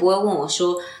学生不会问我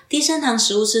说低升糖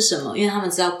食物是什么，因为他们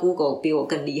知道 Google 比我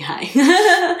更厉害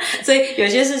所以有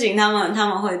些事情他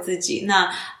们会自己。那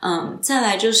再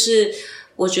来就是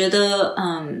我觉得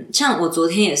像我昨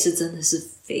天也是真的是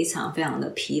非常非常的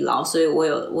疲劳，所以我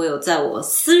有在我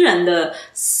私人的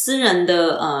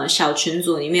小群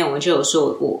组里面，我就有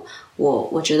说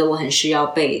我觉得我很需要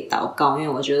被祷告，因为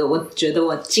我觉得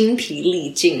我精疲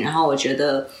力尽，然后我觉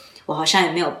得我好像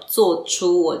也没有做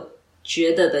出我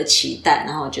觉得的期待，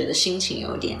然后我觉得心情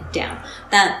有点 down。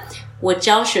 但我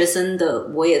教学生的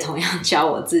我也同样教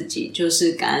我自己，就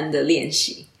是感恩的练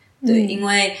习。对，因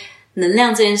为能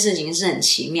量这件事情是很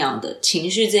奇妙的，情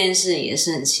绪这件事情也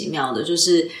是很奇妙的，就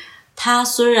是它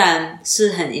虽然是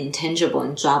很 intangible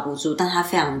你抓不住，但它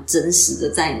非常真实的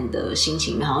在你的心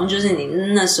情里面，好像就是你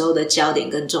那时候的焦点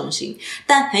跟重心。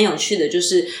但很有趣的就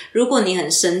是如果你很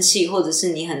生气或者是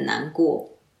你很难过，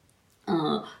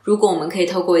如果我们可以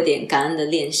透过一点感恩的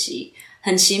练习，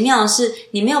很奇妙的是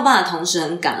你没有办法同时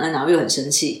很感恩然后又很生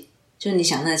气，就你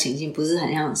想那个情境不是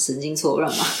很像神经错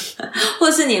乱吗或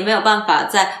者是你没有办法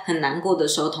在很难过的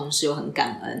时候同时又很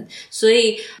感恩。所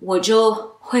以我就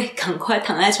会赶快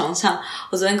躺在床上，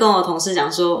我昨天跟我同事讲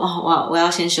说我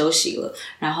要先休息了，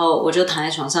然后我就躺在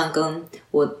床上跟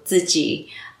我自己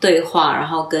对话，然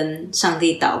后跟上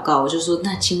帝祷告。我就说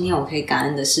那今天我可以感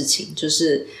恩的事情就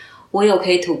是我有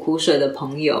可以吐苦水的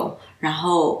朋友，然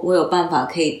后我有办法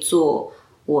可以做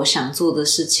我想做的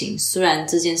事情，虽然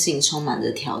这件事情充满着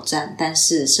挑战，但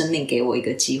是生命给我一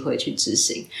个机会去执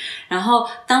行。然后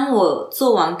当我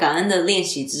做完感恩的练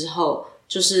习之后，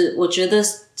就是我觉得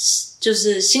就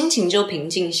是心情就平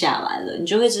静下来了，你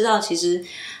就会知道其实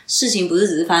事情不是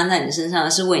只是发生在你身上，而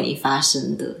是为你发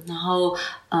生的。然后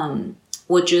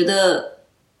我觉得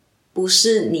不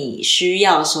是你需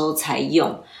要的时候才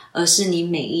用，而是你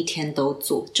每一天都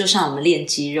做，就像我们练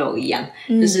肌肉一样，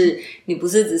就是你不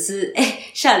是只是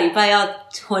下礼拜要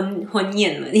婚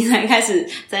宴了你才开始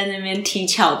在那边踢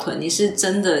翘臀，你是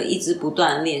真的一直不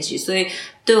断的练习。所以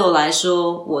对我来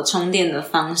说，我充电的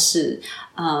方式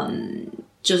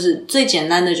就是最简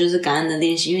单的就是感恩的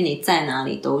练习，因为你在哪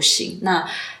里都行。那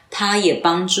它也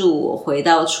帮助我回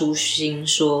到初心，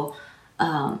说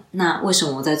那为什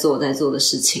么我在做的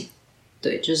事情。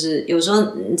对，就是有时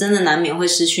候你真的难免会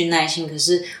失去耐心，可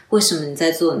是为什么你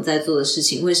在做的事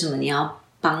情，为什么你要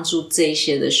帮助这一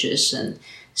些的学生，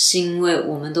是因为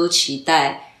我们都期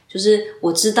待，就是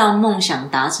我知道梦想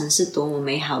达成是多么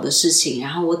美好的事情，然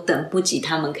后我等不及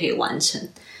他们可以完成。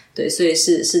对，所以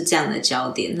是这样的焦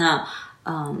点。那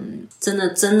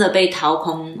真的被掏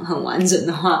空很完整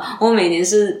的话，我每年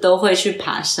是都会去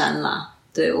爬山啦。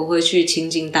对，我会去亲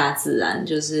近大自然，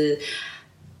就是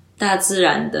大自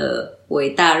然的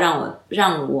伟大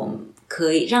让我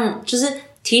可以就是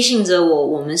提醒着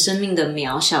我们生命的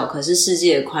渺小，可是世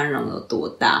界的宽容有多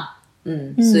大。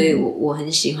所以我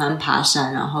很喜欢爬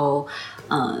山，然后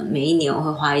每一年我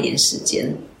会花一点时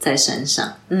间在山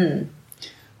上。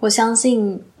我相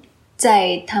信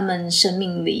在他们生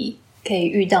命里可以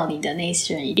遇到你的那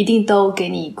些人，一定都给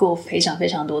你过非常非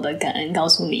常多的感恩，告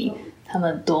诉你他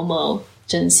们多么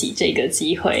珍惜这个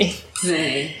机会。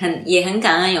对，也很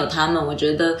感恩有他们。我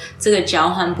觉得这个交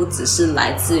换不只是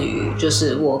来自于就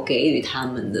是我给予他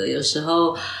们的，有时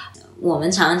候我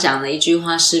们常常讲的一句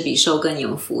话，施比受更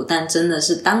有福，但真的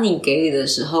是当你给予的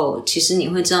时候，其实你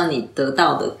会知道你得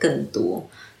到的更多。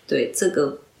对，这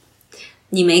个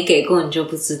你没给过你就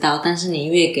不知道，但是你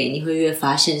越给你会越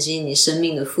发现，其实你生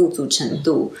命的富足程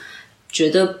度绝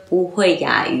对不会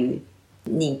亚于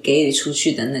你给予出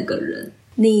去的那个人。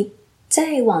你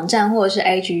在网站或者是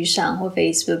IG 上或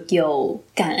Facebook 有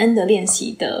感恩的练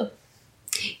习的？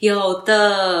有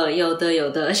的，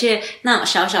而且那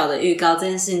小小的预告，这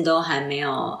件事情都还没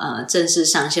有正式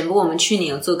上线。不过我们去年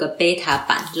有做个 beta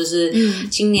版，就是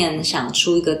今年想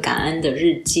出一个感恩的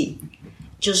日记，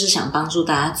就是想帮助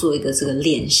大家做一个这个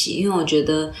练习。因为我觉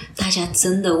得大家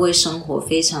真的为生活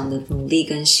非常的努力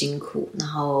跟辛苦，然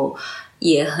后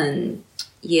也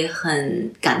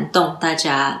很感动，大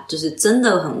家就是真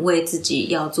的很为自己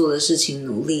要做的事情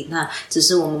努力，那只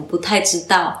是我们不太知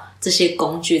道这些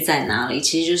工具在哪里。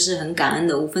其实就是很感恩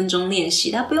的5分钟练习，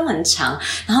它不用很长，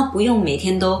然后不用每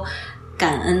天都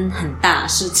感恩很大的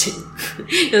事情。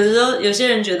有的时候有些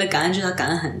人觉得感恩就是要感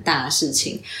恩很大的事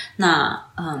情，那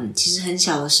其实很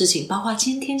小的事情，包括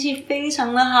今天天气非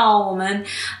常的好，我们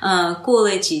过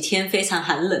了几天非常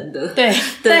寒冷的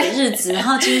日子，然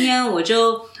后今天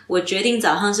我决定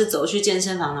早上是走去健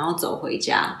身房，然后走回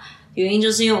家。原因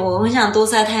就是因为我很想多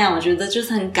晒太阳，我觉得就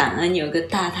是很感恩有一个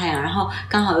大太阳，然后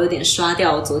刚好有点刷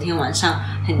掉我昨天晚上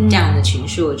很down的情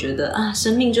绪。我觉得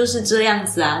生命就是这样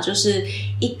子啊，就是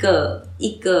一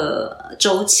个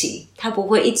周期，它不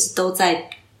会一直都在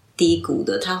低谷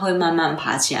的，它会慢慢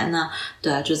爬起来。那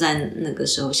对啊，就在那个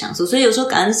时候享受。所以有时候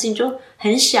感恩的事情就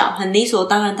很小很理所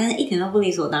当然，但是一点都不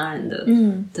理所当然的。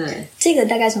对。这个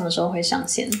大概什么时候会上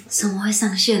线？什么会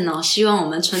上线呢？希望我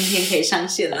们春天可以上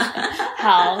线了。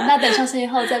好，那等上线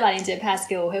后再把链接 pass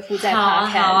给我，会附在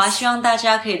podcast。好啊，希望大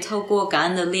家可以透过感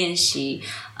恩的练习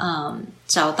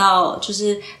找到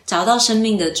生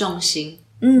命的重心。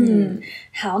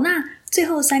好，那最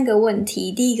后3个问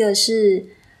题。第一个是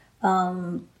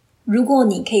如果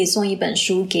你可以送一本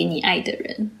书给你爱的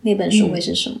人，那本书会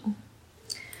是什么？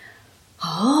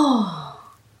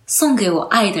送给我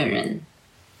爱的人，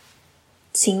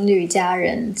情侣、家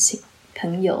人、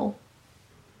朋友。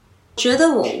觉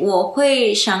得我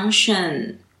会想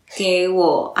选给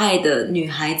我爱的女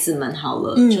孩子们好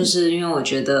了，就是因为我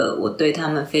觉得我对她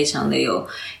们非常的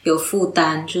有负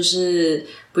担，就是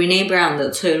Brené Brown 的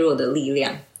脆弱的力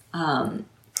量。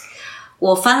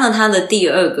我翻了她的第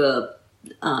2个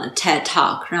TED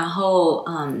Talk， 然后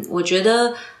我觉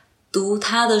得读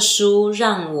她的书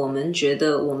让我们觉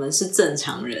得我们是正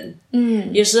常人。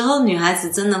有时候女孩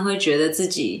子真的会觉得自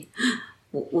己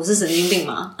我是神经病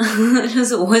吗？就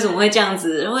是我为什么会这样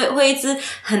子，会一直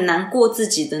很难过自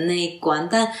己的那一关。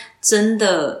但真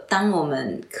的当我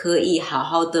们可以好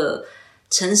好的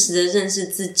诚实的认识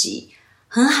自己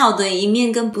很好的一面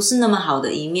跟不是那么好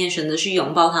的一面，选择去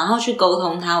拥抱它，然后去沟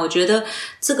通它，我觉得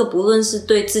这个不论是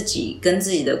对自己跟自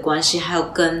己的关系，还有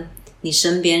跟你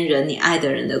身边人你爱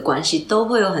的人的关系，都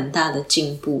会有很大的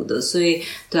进步的。所以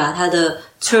对啊，他的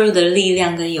脆弱的力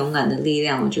量跟勇敢的力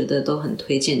量，我觉得都很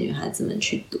推荐女孩子们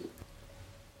去读。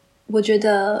我觉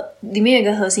得里面有一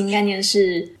个核心概念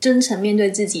是真诚面对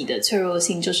自己的脆弱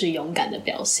性就是勇敢的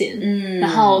表现，然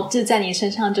后这在你身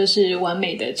上就是完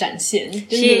美的展现，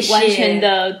就是你完全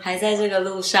的还在这个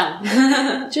路上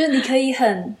就是你可以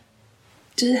很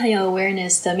有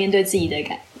awareness 的面对自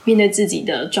己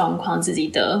的状况，自己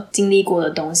的经历过的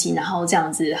东西，然后这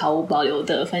样子毫无保留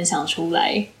的分享出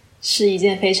来，是一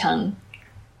件非常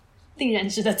令人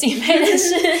值得敬佩的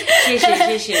事谢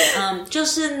谢就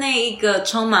是那一个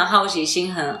充满好奇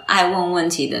心很爱问问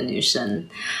题的女生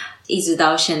一直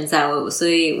到现在，所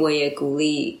以我也鼓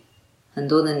励很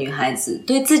多的女孩子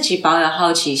对自己保有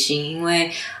好奇心，因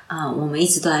为我们一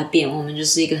直都在变，我们就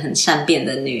是一个很善变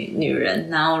的女人，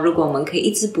然后如果我们可以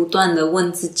一直不断的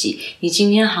问自己你今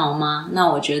天好吗，那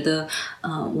我觉得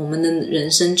我们的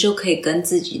人生就可以跟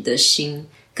自己的心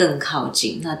更靠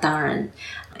近，那当然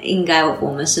应该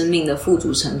我们生命的富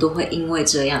足程度会因为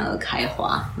这样而开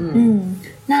花。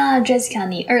那 Jessica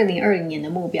你2020年的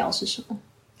目标是什么？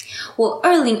我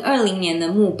2020年的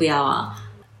目标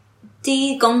第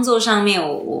一，工作上面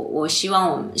我希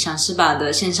望我们想吃吧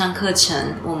的线上课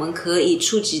程我们可以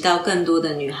触及到更多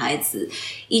的女孩子。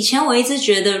以前我一直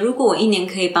觉得如果我一年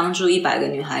可以帮助100个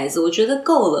女孩子我觉得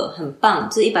够了，很棒，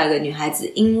这100个女孩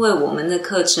子因为我们的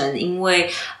课程，因为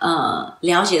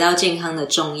了解到健康的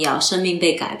重要，生命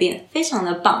被改变，非常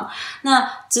的棒。那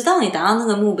直到你达到那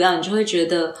个目标，你就会觉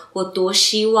得我多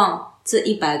希望这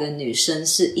100个女生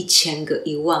是1000个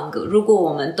10000个，如果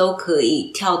我们都可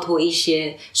以跳脱一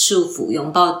些束缚，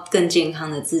拥抱更健康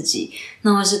的自己，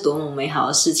那会是多么美好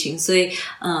的事情。所以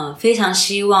非常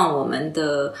希望我们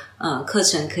的课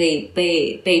程可以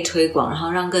被推广，然后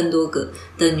让更多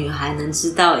的女孩能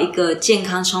知道一个健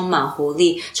康充满活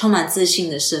力充满自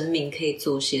信的生命可以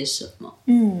做些什么。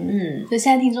所以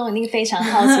现在听众一定非常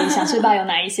好奇想吃吧有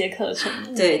哪一些课程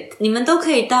对，你们都可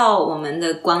以到我们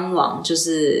的官网，就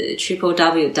是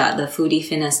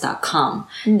www.foodiefitness.com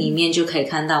里面就可以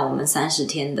看到我们30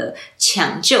天的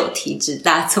抢救体脂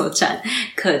大作战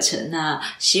课程。那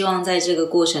希望在这个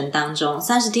过程当中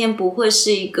30天不会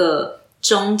是一个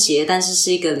终结，但是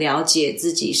是一个了解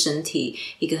自己身体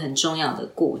一个很重要的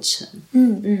过程。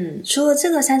除了这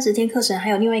个30天课程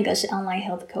还有另外一个是 online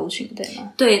health coaching 对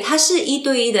吗？对，它是1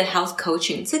对1的 health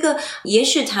coaching， 这个也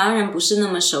许台湾人不是那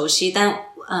么熟悉，但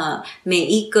每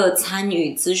一个参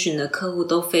与咨询的客户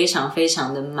都非常非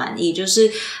常的满意，就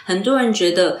是很多人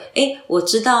觉得我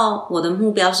知道我的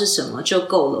目标是什么就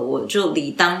够了，我就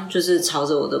理当就是朝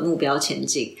着我的目标前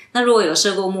进。那如果有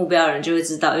设过目标的人就会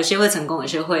知道，有些会成功，有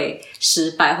些会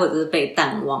失败或者是被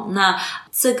淡忘。那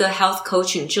这个 health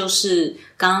coaching 就是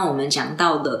刚刚我们讲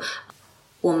到的，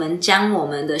我们将我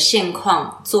们的现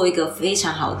况做一个非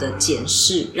常好的检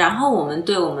视，然后我们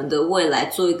对我们的未来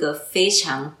做一个非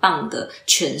常棒的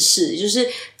诠释，就是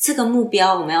这个目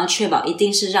标我们要确保一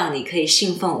定是让你可以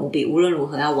兴奋无比，无论如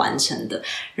何要完成的。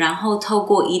然后透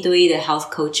过1对1的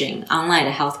health coaching online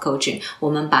的 health coaching 我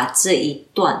们把这一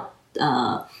段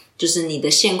就是你的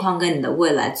现况跟你的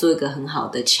未来做一个很好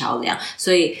的桥梁，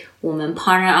所以我们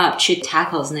partner up 去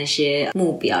tackle 那些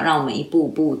目标，让我们一步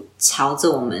步朝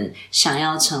着我们想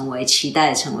要成为期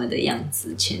待成为的样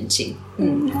子前进。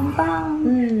很棒。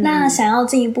那想要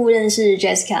进一步认识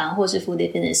Jessica 或是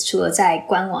Foodie Fitness， 除了在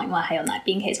官网以外还有哪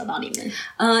边可以找到你们？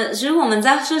其实我们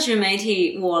在社群媒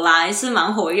体我来是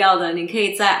蛮活跃的，你可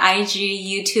以在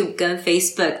IG、YouTube 跟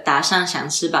Facebook 打上想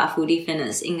吃吧 Foodie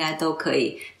Fitness 应该都可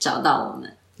以找到我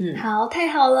们。好，太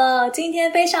好了，今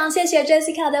天非常谢谢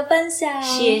Jessica 的分享。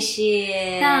谢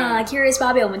谢。那 Curious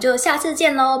Bobby 我们就下次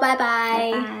见咯，拜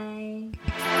拜。拜拜。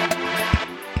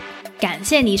感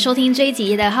谢你收听这一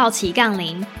集的好奇杠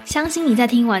铃，相信你在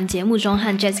听完节目中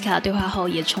和 Jessica 的对话后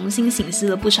也重新省思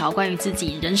了不少关于自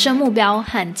己人生目标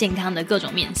和健康的各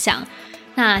种面向。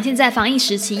那现在防疫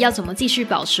时期要怎么继续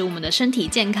保持我们的身体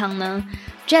健康呢？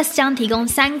 Jess 将提供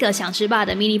3个想吃吧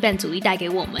的 mini band 阻力带给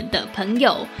我们的朋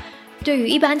友，对于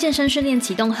一般健身训练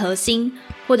启动核心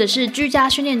或者是居家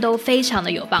训练都非常的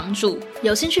有帮助。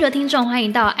有兴趣的听众欢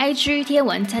迎到 IG 贴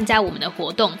文参加我们的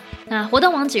活动，那活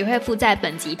动网址会附在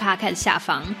本集 Podcast 下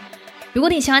方。如果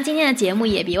你喜欢今天的节目，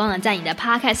也别忘了在你的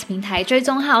Podcast 平台追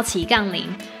踪好奇杠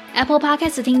铃。 Apple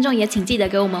Podcast 听众也请记得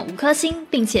给我们5颗星，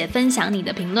并且分享你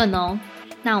的评论哦。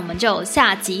那我们就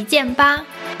下集见吧。